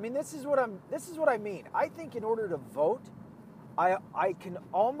 See, I mean, this is what I mean. I think in order to vote, I can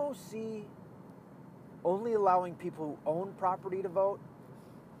almost see only allowing people who own property to vote.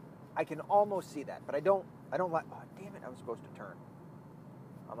 I can almost see that, but I don't like. Oh, damn it! I was supposed to turn.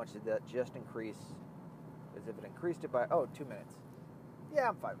 How much did that just increase? As if it increased it by 2 minutes. Yeah,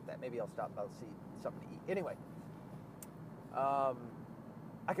 I'm fine with that. Maybe I'll stop. I'll see something to eat. Anyway, I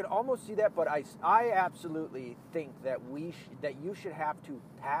could almost see that, but I absolutely think that you should have to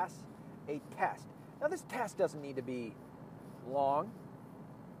pass a test. Now, this test doesn't need to be long,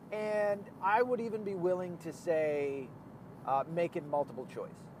 and I would even be willing to say make it multiple choice.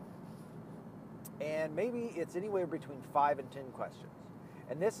 And maybe it's anywhere between 5 and 10 questions.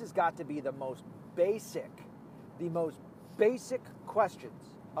 And this has got to be the most basic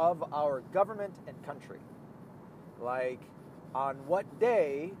questions of our government and country. Like, on what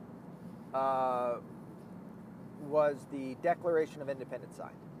day was the Declaration of Independence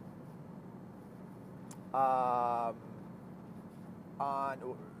signed? I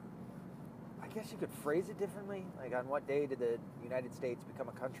guess you could phrase it differently. Like, on what day did the United States become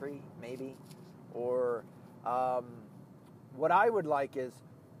a country, maybe? Or what I would like is,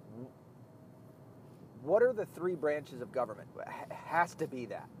 what are the 3 branches of government? It has to be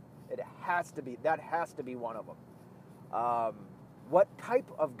that. That has to be one of them. What type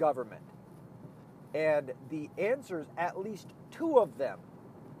of government? And the answers, at least 2 of them,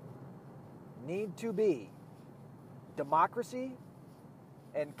 need to be democracy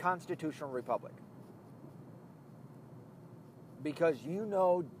and constitutional republic. Because you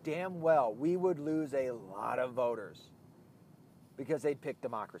know damn well we would lose a lot of voters because they'd pick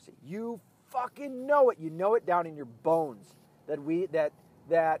democracy. You fucking know it. You know it down in your bones that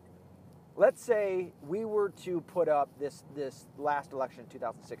let's say we were to put up this last election in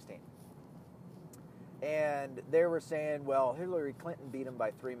 2016. And they were saying, well, Hillary Clinton beat him by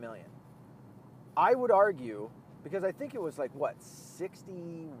 3 million. I would argue, because I think it was like, what,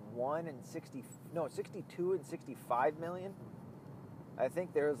 62 and 65 million? I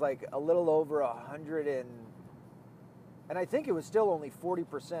think there was like a little over 100 and I think it was still only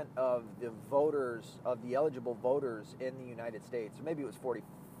 40% of the voters, of the eligible voters in the United States. Or maybe it was 40,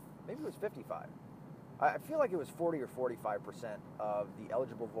 maybe it was 55. I feel like it was 40 or 45% of the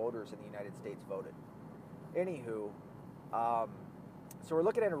eligible voters in the United States voted. Anywho, so we're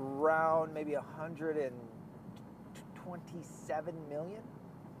looking at around maybe 127 million?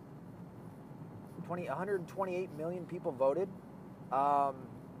 128 million people voted.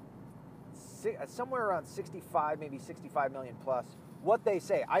 Somewhere around 65, maybe 65 million plus. What they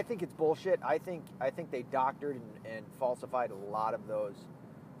say, I think it's bullshit. I think they doctored and falsified a lot of those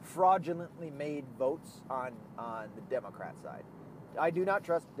fraudulently made votes on the Democrat side. I do not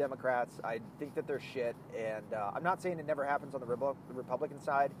trust Democrats. I think that they're shit, and I'm not saying it never happens on the Republican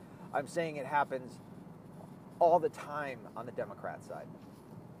side. I'm saying it happens all the time on the Democrat side.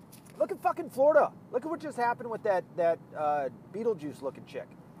 Look at fucking Florida. Look at what just happened with that Beetlejuice-looking chick.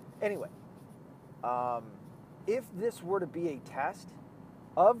 Anyway, if this were to be a test,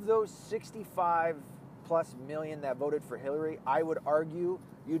 of those 65 plus million that voted for Hillary, I would argue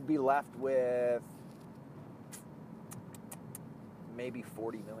you'd be left with maybe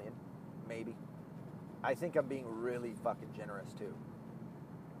 40 million, maybe. I think I'm being really fucking generous too.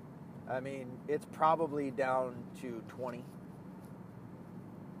 I mean, it's probably down to 20,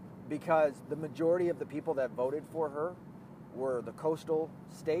 because the majority of the people that voted for her were the coastal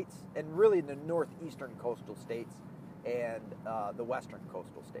states, and really the northeastern coastal states and the western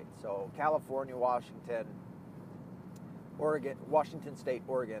coastal states. So California, Washington, Oregon, Washington State,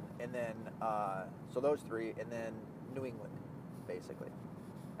 Oregon, and then so those 3, and then New England, basically.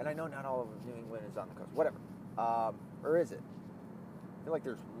 And I know not all of New England is on the coast. Whatever. Or is it? I feel like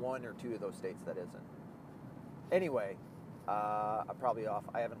there's 1 or 2 of those states that isn't. Anyway, I'm probably off.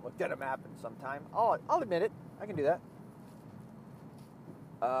 I haven't looked at a map in some time. I'll admit it. I can do that.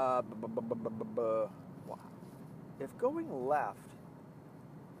 Wow. If going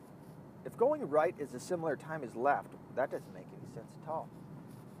right is a similar time as left, that doesn't make any sense at all.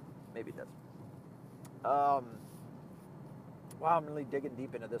 Maybe it does. Wow, I'm really digging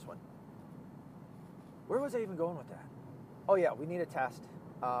deep into this one. Where was I even going with that? Oh yeah, we need a test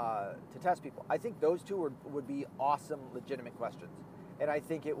to test people. I think those 2 would be awesome, legitimate questions. And I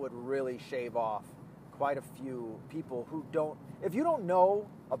think it would really shave off quite a few people who don't... If you don't know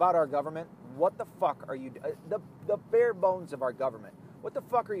about our government, what the fuck are you... the bare bones of our government, what the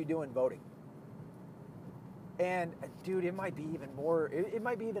fuck are you doing voting? And, dude, it might be even more... It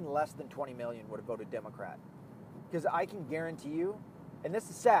might be even less than 20 million would have voted Democrat. Because I can guarantee you, and this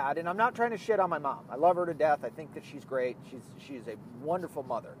is sad, and I'm not trying to shit on my mom. I love her to death. I think that she's great. She's a wonderful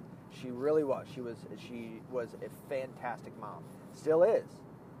mother. She really was. She was a fantastic mom. Still is.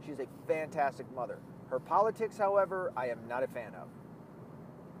 She's a fantastic mother. Her politics, however, I am not a fan of.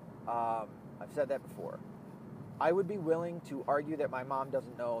 I've said that before. I would be willing to argue that my mom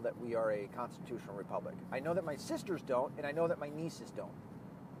doesn't know that we are a constitutional republic. I know that my sisters don't, and I know that my nieces don't.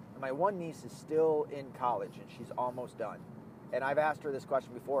 And my one niece is still in college, and she's almost done. And I've asked her this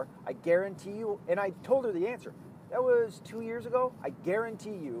question before. I guarantee you, and I told her the answer. That was 2 years ago. I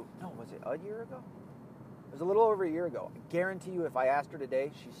guarantee you, no, was it a year ago? It was a little over a year ago. I guarantee you if I asked her today,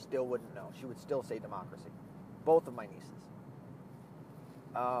 she still wouldn't know. She would still say democracy. Both of my nieces.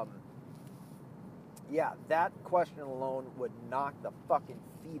 Yeah, that question alone would knock the fucking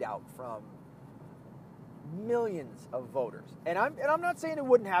feet out from millions of voters. And I'm not saying it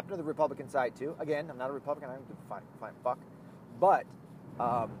wouldn't happen to the Republican side too. Again, I'm not a Republican. I don't give a fine fuck. But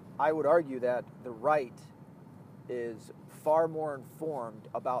I would argue that the right is far more informed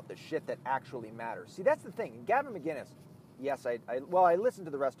about the shit that actually matters. See, that's the thing. And Gavin McInnes, yes, I listened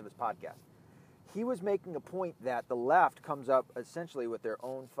to the rest of his podcast. He was making a point that the left comes up essentially with their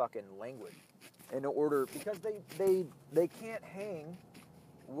own fucking language in order, because they can't hang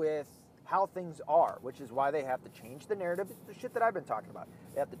with how things are, which is why they have to change the narrative. It's the shit that I've been talking about.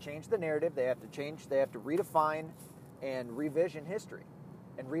 They have to change the narrative. They have to redefine and revision history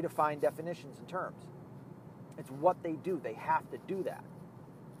and redefine definitions and terms. It's what they do. They have to do that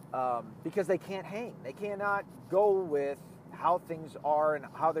because they can't hang. They cannot go with how things are and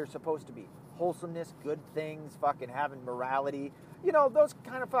how they're supposed to be. Wholesomeness, good things, fucking having morality. You know, those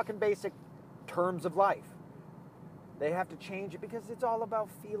kind of fucking basic terms of life. They have to change it because it's all about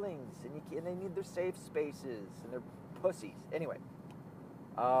feelings, and they need their safe spaces and their pussies. Anyway,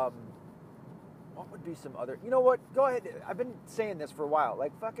 what would be some other? You know what? Go ahead. I've been saying this for a while.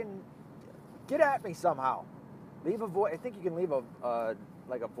 Like, fucking, get at me somehow. Leave a voice. I think you can leave a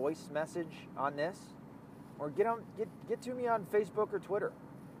voice message on this, or get to me on Facebook or Twitter,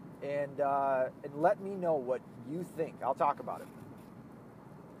 and let me know what you think. I'll talk about it.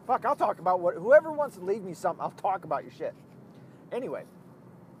 Fuck, I'll talk about whoever wants to leave me something, I'll talk about your shit. Anyway,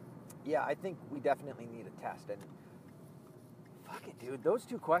 yeah, I think we definitely need a test. And fuck it, dude, those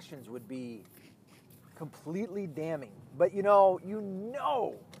two questions would be completely damning. But you know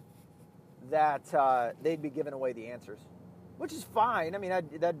that they'd be giving away the answers, which is fine. I mean,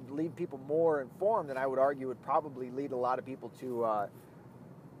 that'd leave people more informed, and I would argue would probably lead a lot of people to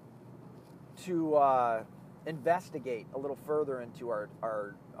investigate a little further into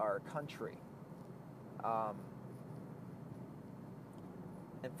our country, and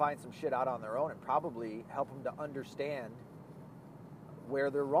find some shit out on their own, and probably help them to understand where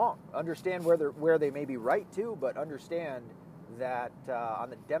they're wrong, understand where they may be right too, but understand that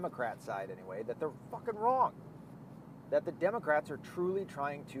on the Democrat side anyway, that they're fucking wrong, that the Democrats are truly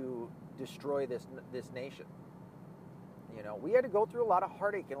trying to destroy this nation. You know, we had to go through a lot of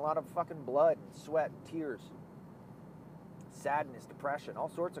heartache and a lot of fucking blood and sweat and tears, sadness, depression, all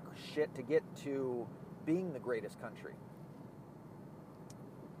sorts of shit to get to being the greatest country.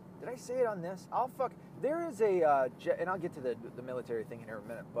 Did I say it on this? There is and I'll get to the military thing in here in a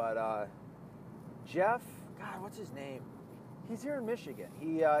minute, but Jeff, God, what's his name? He's here in Michigan.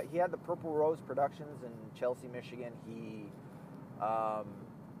 He had the Purple Rose Productions in Chelsea, Michigan. He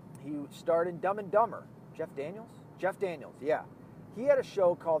starred in Dumb and Dumber. Jeff Daniels, yeah. He had a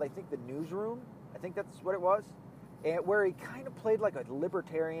show called, I think, The Newsroom. I think that's what it was. And where he kind of played like a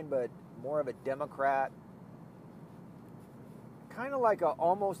libertarian, but more of a Democrat. Kind of like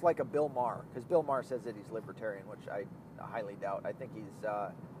almost like a Bill Maher, because Bill Maher says that he's libertarian, which I highly doubt. I think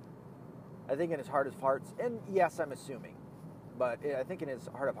I think in his heart of hearts, and yes, I'm assuming, but I think in his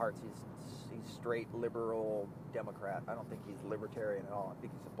heart of hearts, he's straight liberal Democrat. I don't think he's libertarian at all. I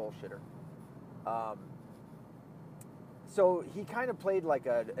think he's a bullshitter. So he kind of played like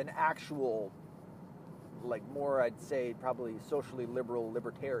an actual, like more, I'd say, probably socially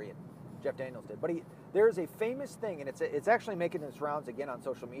libertarian. Jeff Daniels did. But there's a famous thing, and it's actually making its rounds again on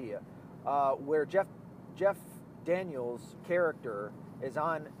social media, where Jeff Daniels' character is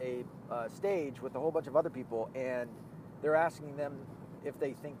on a stage with a whole bunch of other people, and they're asking them if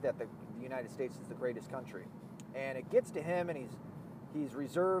they think that the United States is the greatest country. And it gets to him, and he's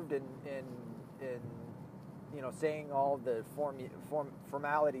reserved in you know, saying all the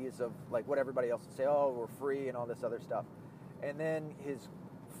formalities of like what everybody else would say, oh, we're free and all this other stuff. And then his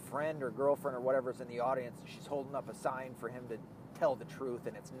friend or girlfriend or whatever is in the audience, she's holding up a sign for him to tell the truth,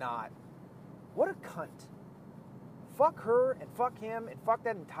 and it's not. What a cunt. Fuck her and fuck him and fuck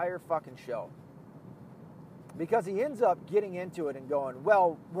that entire fucking show. Because he ends up getting into it and going,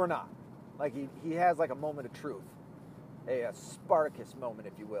 well, we're not. Like he has like a moment of truth. A Spartacus moment,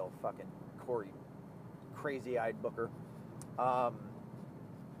 if you will. Fucking Corey, crazy-eyed booker.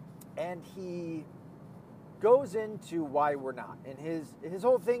 And he goes into why we're not. And his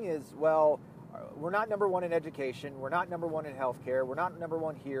whole thing is, well, we're not number one in education. We're not number one in healthcare. We're not number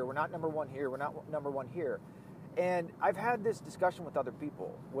one here. We're not number one here. We're not number one here. And I've had this discussion with other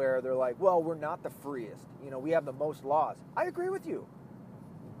people where they're like, well, we're not the freest. You know, we have the most laws. I agree with you.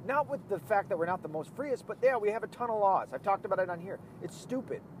 Not with the fact that we're not the most freest, but yeah, we have a ton of laws. I've talked about it on here. It's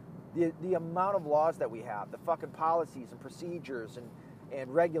stupid. The amount of laws that we have, the fucking policies and procedures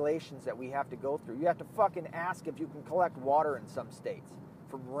and regulations that we have to go through. You have to fucking ask if you can collect water in some states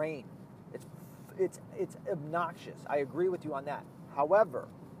from rain. It's obnoxious. I agree with you on that. However,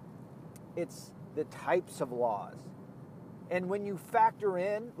 it's the types of laws. And when you factor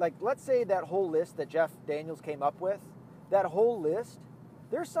in, like, let's say that whole list that Jeff Daniels came up with, that whole list,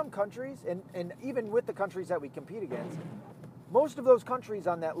 there's some countries, and even with the countries that we compete against, most of those countries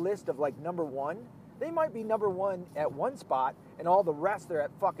on that list of, like, number one, they might be number one at one spot, and all the rest, they're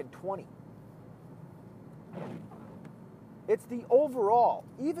at fucking 20. It's the overall,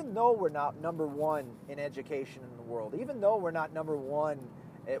 even though we're not number one in education in the world, even though we're not number one,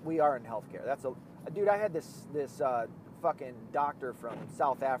 we are in healthcare. That's dude, I had this fucking doctor from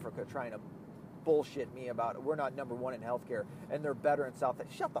South Africa trying to bullshit me about it. We're not number one in healthcare, and they're better in South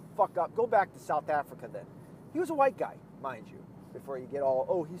Africa. Shut the fuck up. Go back to South Africa then. He was a white guy, mind you, before you get all,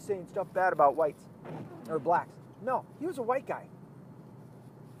 oh, he's saying stuff bad about whites or blacks. No, he was a white guy.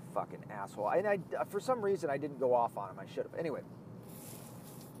 Fucking asshole. And for some reason, I didn't go off on him. I should have. Anyway.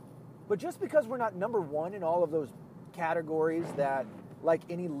 But just because we're not number one in all of those categories that, like,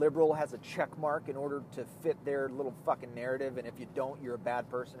 any liberal has a check mark in order to fit their little fucking narrative, and if you don't, you're a bad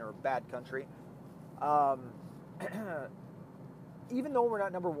person or a bad country. Even though we're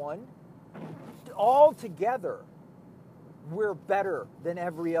not number one, all together, we're better than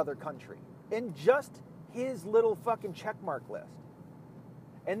every other country in just his little fucking check mark list.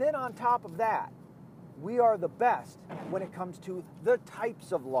 And then on top of that, we are the best when it comes to the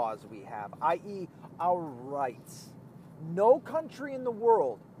types of laws we have, i.e. our rights. No country in the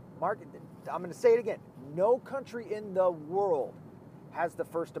world, Mark, I'm going to say it again, no country in the world has the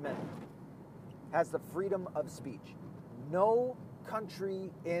First Amendment, has the freedom of speech. No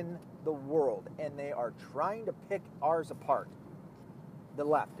country in the world, and they are trying to pick ours apart. The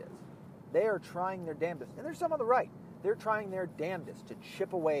left is. They are trying their damnedest, and there's some on the right. They're trying their damnedest to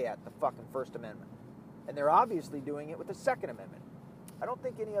chip away at the fucking First Amendment. And they're obviously doing it with the Second Amendment. I don't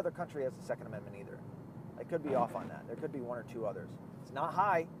think any other country has the Second Amendment either. I could be off on that. There could be one or two others. It's not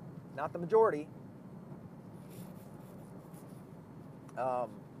high, not the majority.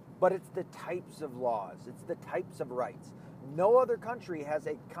 But it's the types of laws. It's the types of rights. No other country has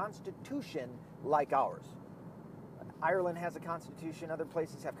a constitution like ours. Ireland has a constitution. Other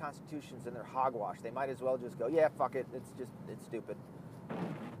places have constitutions, and they're hogwash. They might as well just go, yeah, fuck it. It's stupid.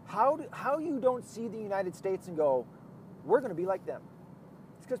 How you don't see the United States and go, we're going to be like them?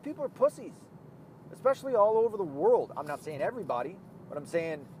 It's because people are pussies, especially all over the world. I'm not saying everybody, but I'm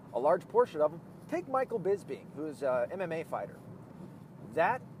saying a large portion of them. Take Michael Bisping, who's an MMA fighter.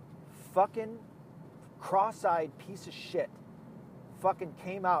 That fucking cross-eyed piece of shit fucking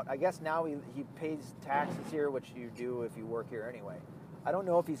came out. I guess now he pays taxes here, which you do if you work here anyway. I don't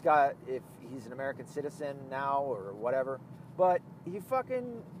know if he's an American citizen now or whatever, but he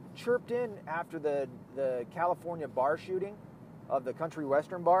fucking chirped in after the California bar shooting of the Country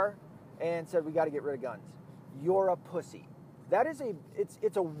Western bar and said, we got to get rid of guns. You're a pussy. That is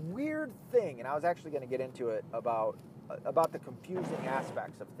it's a weird thing, and I was actually going to get into it about the confusing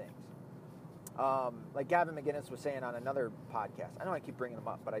aspects of things. Like Gavin McInnes was saying on another podcast. I know I keep bringing him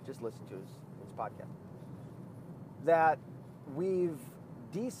up, but I just listened to his podcast. That we've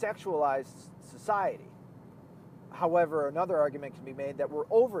desexualized society. However, another argument can be made that we're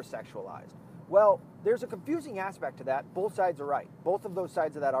over-sexualized. Well, there's a confusing aspect to that. Both sides are right. Both of those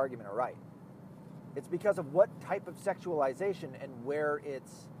sides of that argument are right. It's because of what type of sexualization and where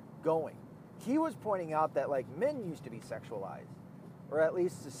it's going. He was pointing out that, like, men used to be sexualized, or at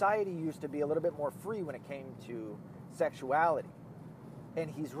least society used to be a little bit more free when it came to sexuality. And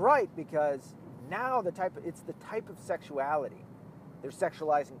he's right, because now it's the type of sexuality. They're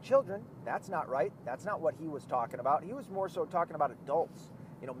sexualizing children. That's not right. That's not what he was talking about. He was more so talking about adults,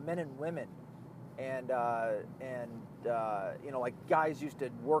 men and women. And like guys used to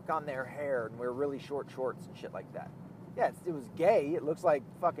work on their hair and wear really short shorts and shit like that. Yeah, it was gay. It looks like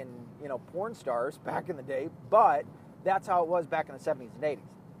fucking, porn stars back in the day, but that's how it was back in the 70s and 80s.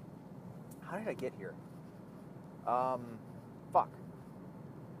 How did I get here? Fuck.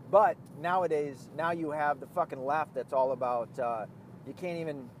 But nowadays, now you have the fucking left that's all about you can't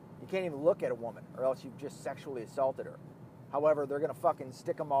even look at a woman, or else you've just sexually assaulted her. However, they're going to fucking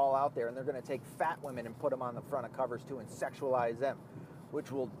stick them all out there, and they're going to take fat women and put them on the front of covers too and sexualize them,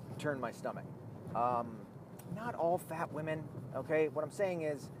 which will turn my stomach. Not all fat women, okay? What I'm saying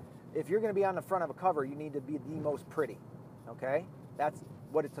is, if you're going to be on the front of a cover, you need to be the most pretty, okay? That's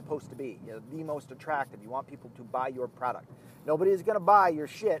what it's supposed to be, the most attractive. You want people to buy your product. Nobody's going to buy your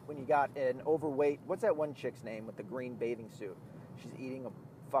shit when you got an overweight, what's that one chick's name with the green bathing suit? She's eating a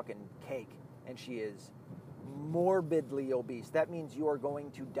fucking cake, and she is morbidly obese. That means you are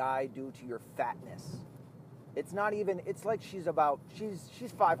going to die due to your fatness. It's not even, it's like she's 500.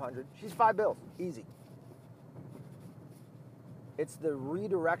 She's $5, easy. It's the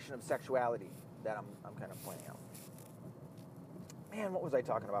redirection of sexuality that I'm kind of pointing out. Man, what was I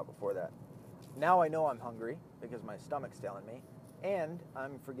talking about before that? Now I know I'm hungry because my stomach's telling me, and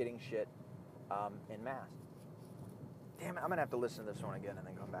I'm forgetting shit in mass. Damn it, I'm gonna have to listen to this one again and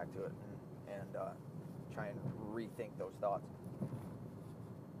then come back to it and try and rethink those thoughts.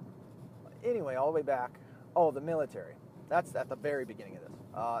 Anyway, all the way back. Oh, the military. That's at the very beginning of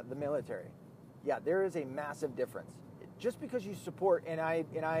this. The military. Yeah, there is a massive difference. Just because you support, and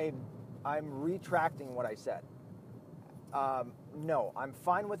I'm retracting what I said. No, I'm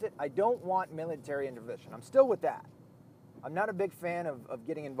fine with it. I don't want military intervention. I'm still with that. I'm not a big fan of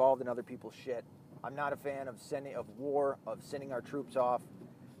getting involved in other people's shit. I'm not a fan of sending our troops off.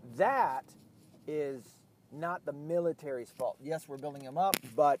 That is not the military's fault. Yes, we're building them up,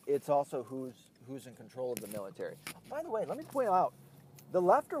 but it's also who's in control of the military. By the way, let me point out, the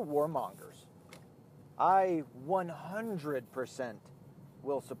left are warmongers. I 100%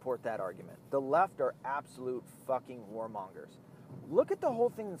 will support that argument. The left are absolute fucking warmongers. Look at the whole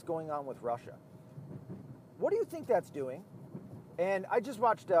thing that's going on with Russia. What do you think that's doing? And I just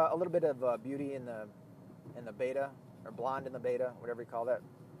watched a little bit of Beauty in the Beta, or Blonde in the Beta, whatever you call that.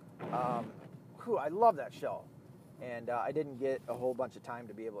 I love that show. And I didn't get a whole bunch of time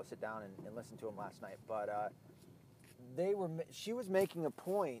to be able to sit down and listen to them last night. But she was making a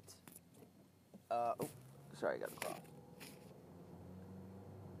point. Sorry, I got a cough.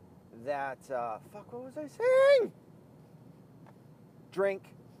 That, what was I saying?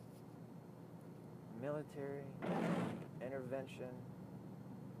 Drink. Military. Intervention.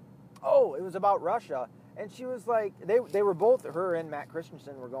 Oh, it was about Russia. And she was like, they were both, her and Matt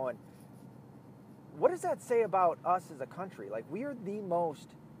Christensen were going, what does that say about us as a country? Like, we are the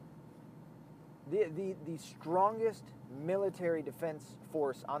strongest military defense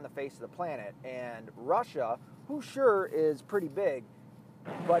force on the face of the planet. And Russia, who sure is pretty big,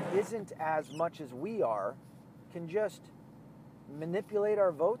 but isn't as much as we are, can just manipulate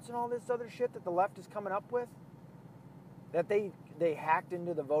our votes and all this other shit that the left is coming up with. That they hacked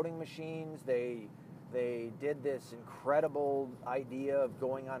into the voting machines. They did this incredible idea of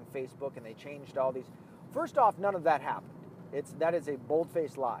going on Facebook, and they changed all these. First off, none of that happened. That is a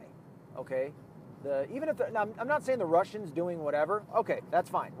bold-faced lie. Okay, I'm not saying the Russians doing whatever. Okay, that's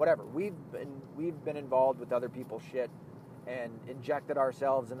fine. Whatever. We've been involved with other people's shit and injected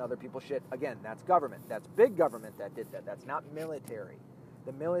ourselves in other people's shit. Again, that's government. That's big government that did that. That's not military.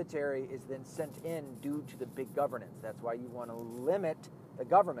 The military is then sent in due to the big governance. That's why you want to limit the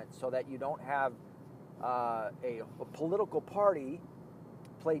government so that you don't have a political party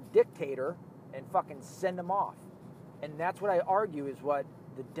play dictator and fucking send them off. And that's what I argue is what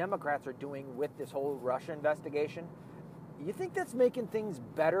the Democrats are doing with this whole Russia investigation. You think that's making things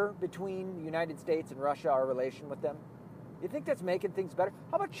better between the United States and Russia, our relation with them? You think that's making things better?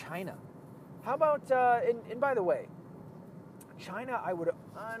 How about China? How about, and by the way, China, I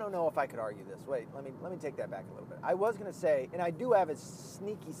don't know if I could argue this. Wait, let me take that back a little bit. I was going to say, and I do have a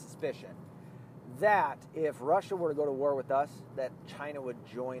sneaky suspicion, that if Russia were to go to war with us, that China would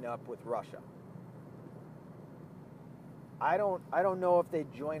join up with Russia. I don't know if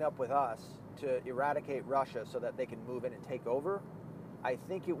they'd join up with us to eradicate Russia so that they can move in and take over. I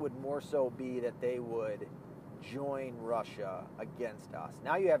think it would more so be that they would join Russia against us.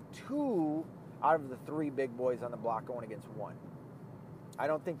 Now you have 2 out of the 3 big boys on the block going against 1. I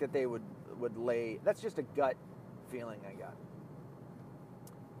don't think that they would lay. That's just a gut feeling I got.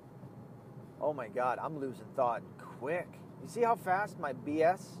 Oh my God, I'm losing thought quick. You see how fast my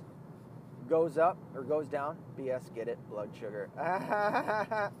BS goes up or goes down? BS, get it? Blood sugar.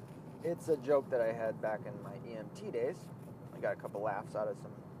 It's a joke that I had back in my EMT days. I got a couple laughs out of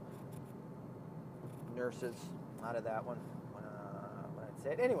some nurses out of that one when I'd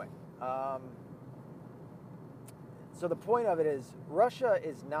say it. Anyway, so the point of it is Russia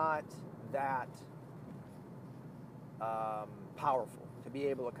is not that powerful to be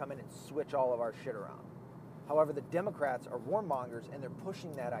able to come in and switch all of our shit around. However, the Democrats are warmongers and they're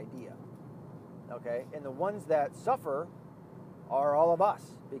pushing that idea. Okay? And the ones that suffer are all of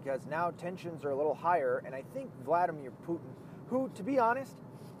us because now tensions are a little higher, and I think Vladimir Putin, who, to be honest,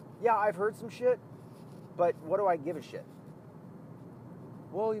 yeah, I've heard some shit, but what do I give a shit?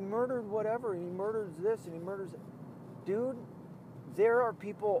 Well, he murdered whatever, and he murders this, and he murders... Dude, there are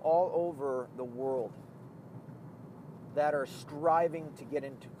people all over the world that are striving to get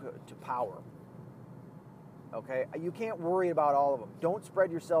into power. Okay? You can't worry about all of them. Don't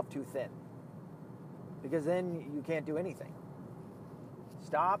spread yourself too thin, because then you can't do anything.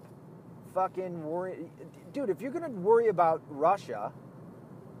 Stop fucking worrying. Dude, if you're going to worry about Russia,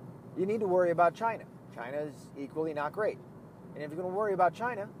 you need to worry about China. China is equally not great. And if you're going to worry about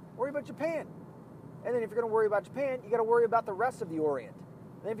China, worry about Japan. And then if you're going to worry about Japan, you got to worry about the rest of the Orient.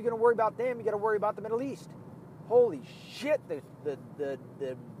 And then if you're going to worry about them, you got to worry about the Middle East. Holy shit, the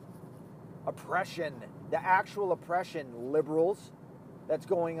oppression, the actual oppression, liberals, that's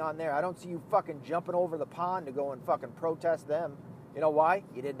going on there. I don't see you fucking jumping over the pond to go and fucking protest them. You know why?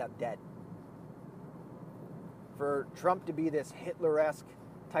 You'd end up dead. For Trump to be this Hitler-esque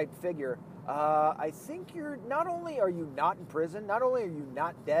type figure, I think you're, not only are you not in prison, not only are you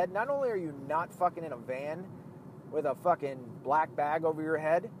not dead, not only are you not fucking in a van with a fucking black bag over your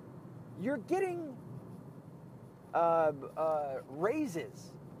head, you're getting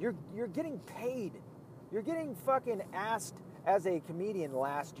raises. You're getting paid. You're getting fucking asked as a comedian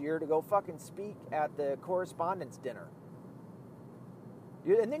last year to go fucking speak at the Correspondents' Dinner.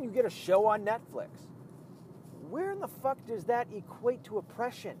 And then you get a show on Netflix. Where in the fuck does that equate to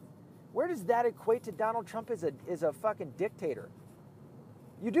oppression? Where does that equate to Donald Trump as a fucking dictator?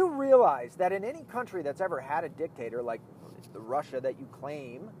 You do realize that in any country that's ever had a dictator, like the Russia that you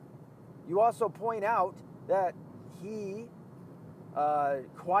claim, you also point out that he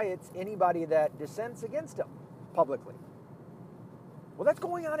quiets anybody that dissents against him publicly. Well, that's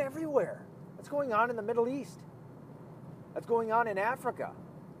going on everywhere. That's going on in the Middle East. That's going on in Africa.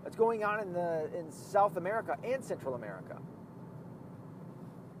 That's going on in South America and Central America.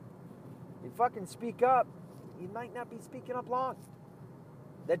 You fucking speak up, you might not be speaking up long.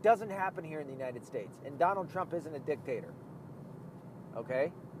 That doesn't happen here in the United States, and Donald Trump isn't a dictator.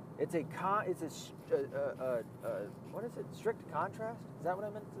 Okay, it's what is it? Strict contrast? Is that what I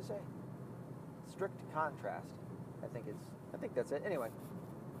meant to say? Strict contrast. I think that's it. Anyway,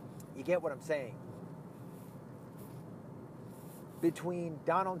 you get what I'm saying. Between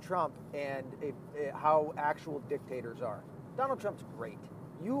Donald Trump and how actual dictators are. Donald Trump's great.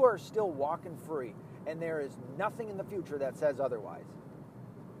 You are still walking free, and there is nothing in the future that says otherwise.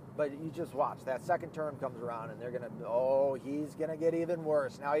 But you just watch. That second term comes around, and they're going to, he's going to get even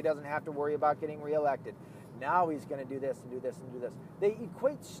worse. Now he doesn't have to worry about getting reelected. Now he's going to do this and do this and do this. They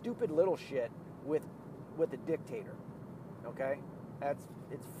equate stupid little shit with a dictator. Okay? It's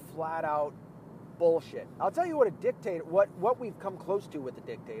flat out bullshit. I'll tell you what a dictator, what we've come close to with a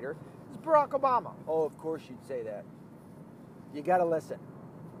dictator is Barack Obama. Oh, of course you'd say that. You got to listen.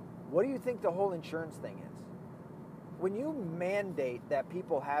 What do you think the whole insurance thing is? When you mandate that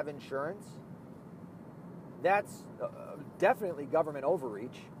people have insurance, that's definitely government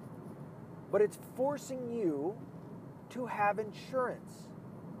overreach, but it's forcing you to have insurance.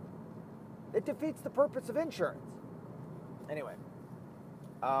 It defeats the purpose of insurance. Anyway,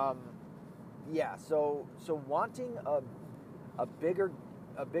 yeah, so wanting a bigger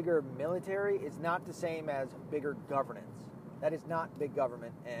military is not the same as bigger governance. That is not big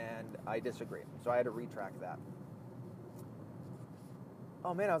government, and I disagree. So I had to retract that.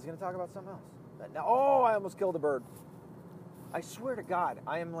 Oh man, I was going to talk about something else. I almost killed a bird. I swear to God,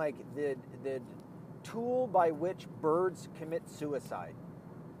 I am like the tool by which birds commit suicide.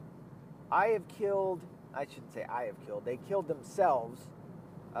 I shouldn't say I have killed. They killed themselves.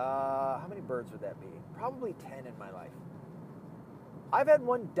 How many birds would that be? Probably 10 in my life. I've had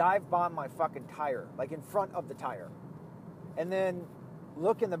one dive bomb my fucking tire, like in front of the tire. And then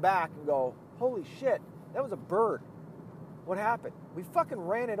look in the back and go, holy shit, that was a bird. What happened? We fucking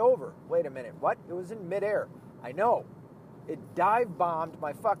ran it over. Wait a minute, what? It was in midair. I know. It dive bombed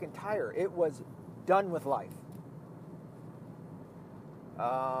my fucking tire. It was done with life.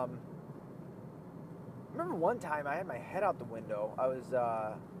 Remember one time I had my head out the window. I was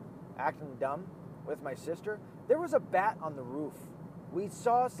acting dumb with my sister. There was a bat on the roof. We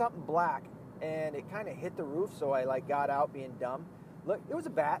saw something black, and it kind of hit the roof, so I got out being dumb. Look, it was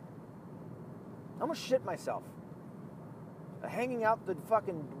a bat. I almost shit myself. Hanging out the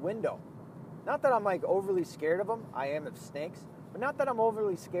fucking window. Not that I'm overly scared of them. I am of snakes. But not that I'm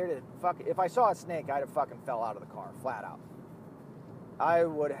overly scared of if I saw a snake, I'd have fucking fell out of the car, flat out. I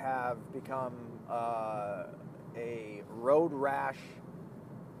would have become a road rash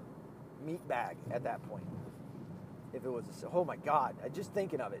meat bag at that point. If it was oh my God, just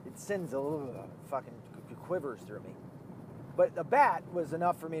thinking of it, it sends a little fucking quivers through me. But the bat was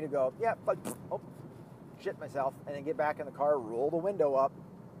enough for me to go, yeah, shit myself, and then get back in the car, roll the window up.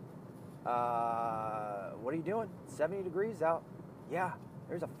 What are you doing? 70 degrees out. Yeah,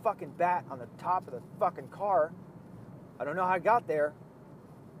 there's a fucking bat on the top of the fucking car. I don't know how I got there.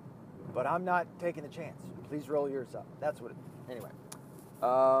 But I'm not taking the chance. Please roll yours up. That's what it... Anyway.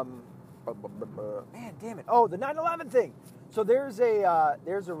 Man, damn it. Oh, the 9/11 thing. So there's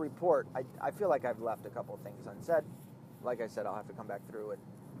a report. I feel like I've left a couple of things unsaid. Like I said, I'll have to come back through and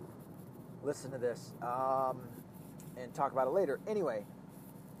listen to this and talk about it later. Anyway,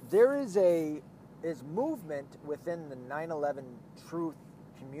 there is movement within the 9/11 truth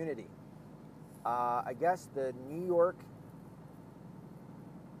community. I guess the New York...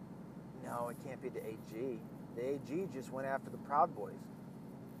 No, it can't be the AG. The AG just went after the Proud Boys.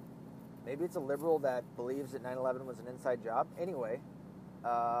 Maybe it's a liberal that believes that 9/11 was an inside job. Anyway,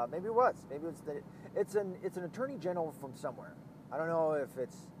 maybe it was. Maybe it's an attorney general from somewhere. I don't know if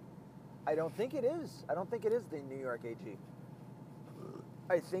it's... I don't think it is. I don't think it is the New York AG.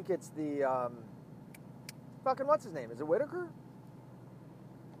 I think it's the... fucking what's his name? Is it Whitaker?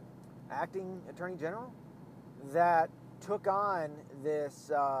 Acting attorney general? That took on this...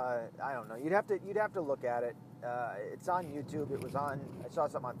 I don't know. You'd have to look at it. It's on YouTube. It was on... I saw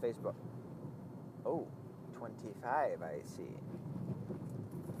something on Facebook. Oh, 25, I see.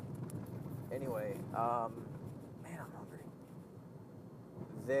 Anyway, man, I'm hungry.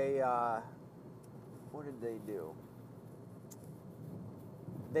 They, what did they do?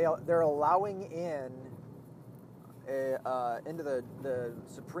 They're allowing into the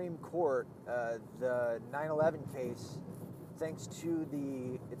Supreme Court the 9/11 case, thanks to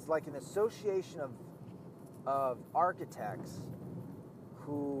it's like an association of architects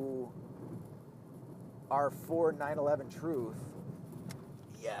who are for 9/11 truth.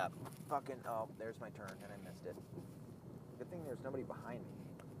 Yeah, fucking... Oh, there's my turn, and I missed it. Good thing there's nobody behind me.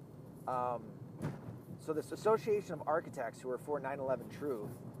 So this association of architects who are for 9/11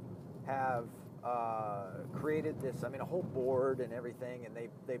 truth have created this, a whole board and everything, and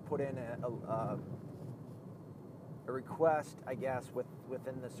they put in a request, I guess,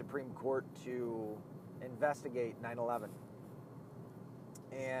 within the Supreme Court to investigate 9/11.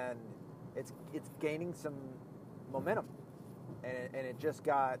 And it's gaining some momentum. And it just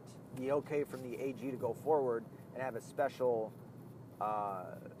got the okay from the AG to go forward and have a special,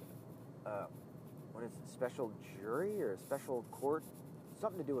 what is it, special jury or a special court?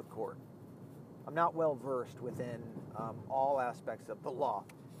 Something to do with court. I'm not well versed within all aspects of the law.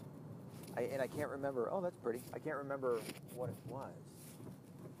 I can't remember. Oh, that's pretty. I can't remember what it was.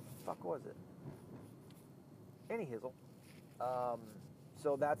 Fuck was it? Any hizzle.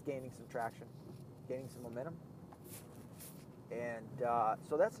 So that's gaining some traction, gaining some momentum. And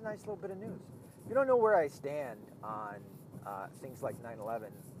so that's a nice little bit of news. If you don't know where I stand on things like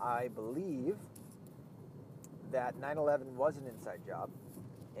 9/11, I believe that 9/11 was an inside job,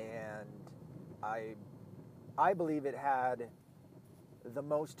 and I believe it had the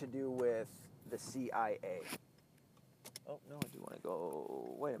most to do with the CIA. Oh, no, I do want to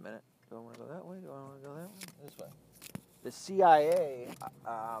go... Wait a minute. Do I want to go that way? Do I want to go that way? This way. The CIA,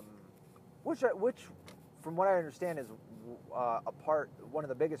 which from what I understand, is one of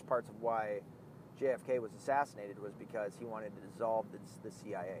the biggest parts of why JFK was assassinated was because he wanted to dissolve the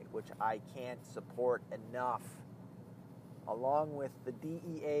CIA, which I can't support enough. Along with the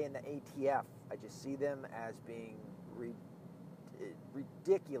DEA and the ATF, I just see them as being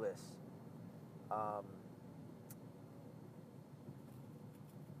ridiculous.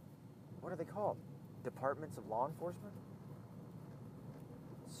 What are they called? Departments of law enforcement?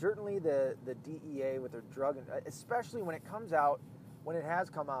 Certainly the DEA with their drug, especially when it comes out, when it has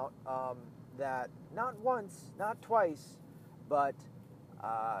come out, that not once, not twice, but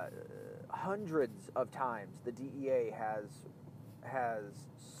hundreds of times the DEA has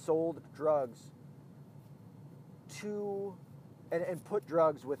sold drugs to and put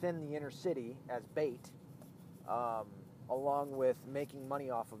drugs within the inner city as bait, along with making money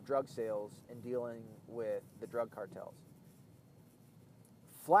off of drug sales and dealing with the drug cartels.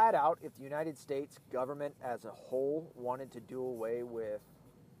 Flat out, if the United States government as a whole wanted to do away with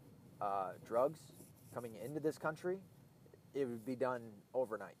drugs coming into this country, it would be done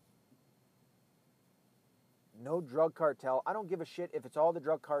overnight. No drug cartel. I don't give a shit if it's all the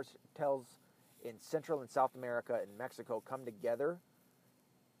drug cartels in Central and South America and Mexico come together.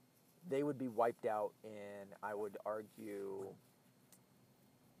 They would be wiped out, and I would argue,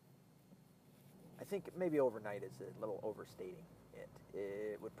 I think maybe overnight is a little overstating it.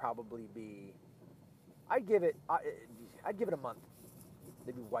 It would probably be, I'd give it a month.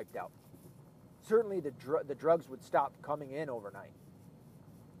 They'd be wiped out. Certainly the drugs would stop coming in overnight,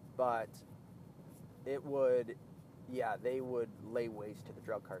 but it would, they would lay waste to the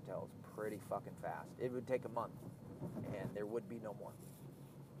drug cartels pretty fucking fast. It would take a month, and there would be no more.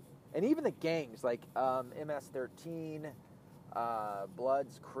 And even the gangs like MS-13,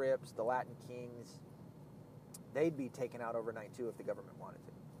 Bloods, Crips, the Latin Kings, they'd be taken out overnight too if the government wanted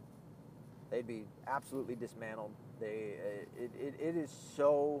to. They'd be absolutely dismantled. It is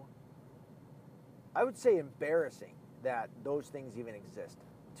so, I would say, embarrassing that those things even exist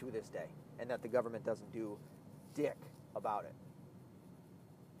to this day, and that the government doesn't do dick about it.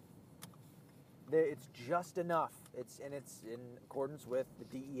 It's just enough. It's in accordance with the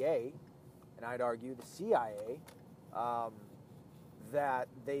DEA, and I'd argue the CIA, that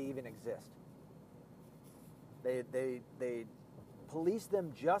they even exist. They police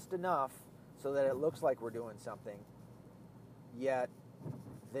them just enough so that it looks like we're doing something, yet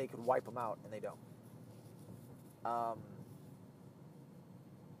they could wipe them out, and they don't.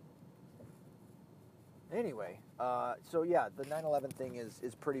 Anyway, so yeah, the 9/11 thing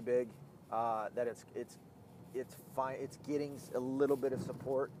is pretty big. That it's fine. It's getting a little bit of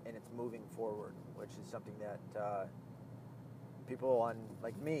support, and it's moving forward, which is something that people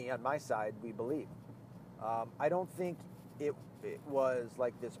like me on my side, we believe. I don't think it was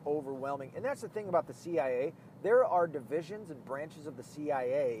like this overwhelming, and that's the thing about the CIA. There are divisions and branches of the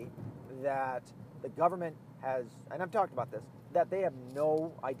CIA that the government has, and I've talked about this, that they have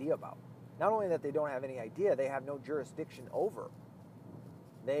no idea about. Not only that they don't have any idea, they have no jurisdiction over.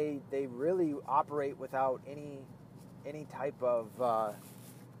 They really operate without any type of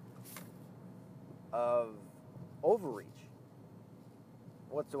overreach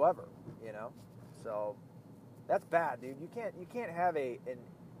whatsoever, you know. So that's bad, dude. You can't have a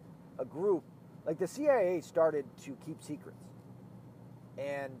group like the CIA started to keep secrets,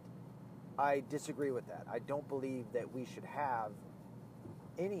 and I disagree with that. I don't believe that we should have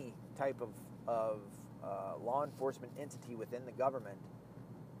any type of law enforcement entity within the government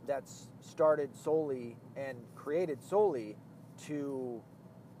that's started solely and created solely to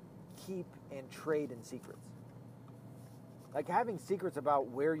keep and trade in secrets. Like having secrets about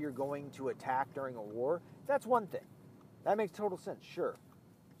where you're going to attack during a war, that's one thing. That makes total sense, sure.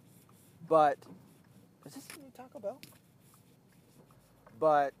 But, is this new Taco Bell?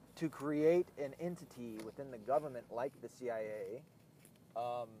 But to create an entity within the government like the CIA,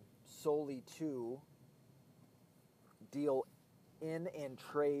 solely to deal in and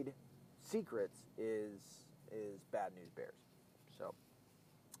trade secrets is bad news bears. So,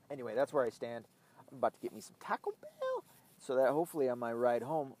 anyway, that's where I stand. I'm about to get me some Taco Bell so that hopefully on my ride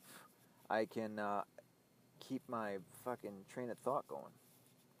home I can keep my fucking train of thought going.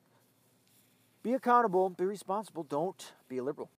 Be accountable, be responsible, don't be a liberal.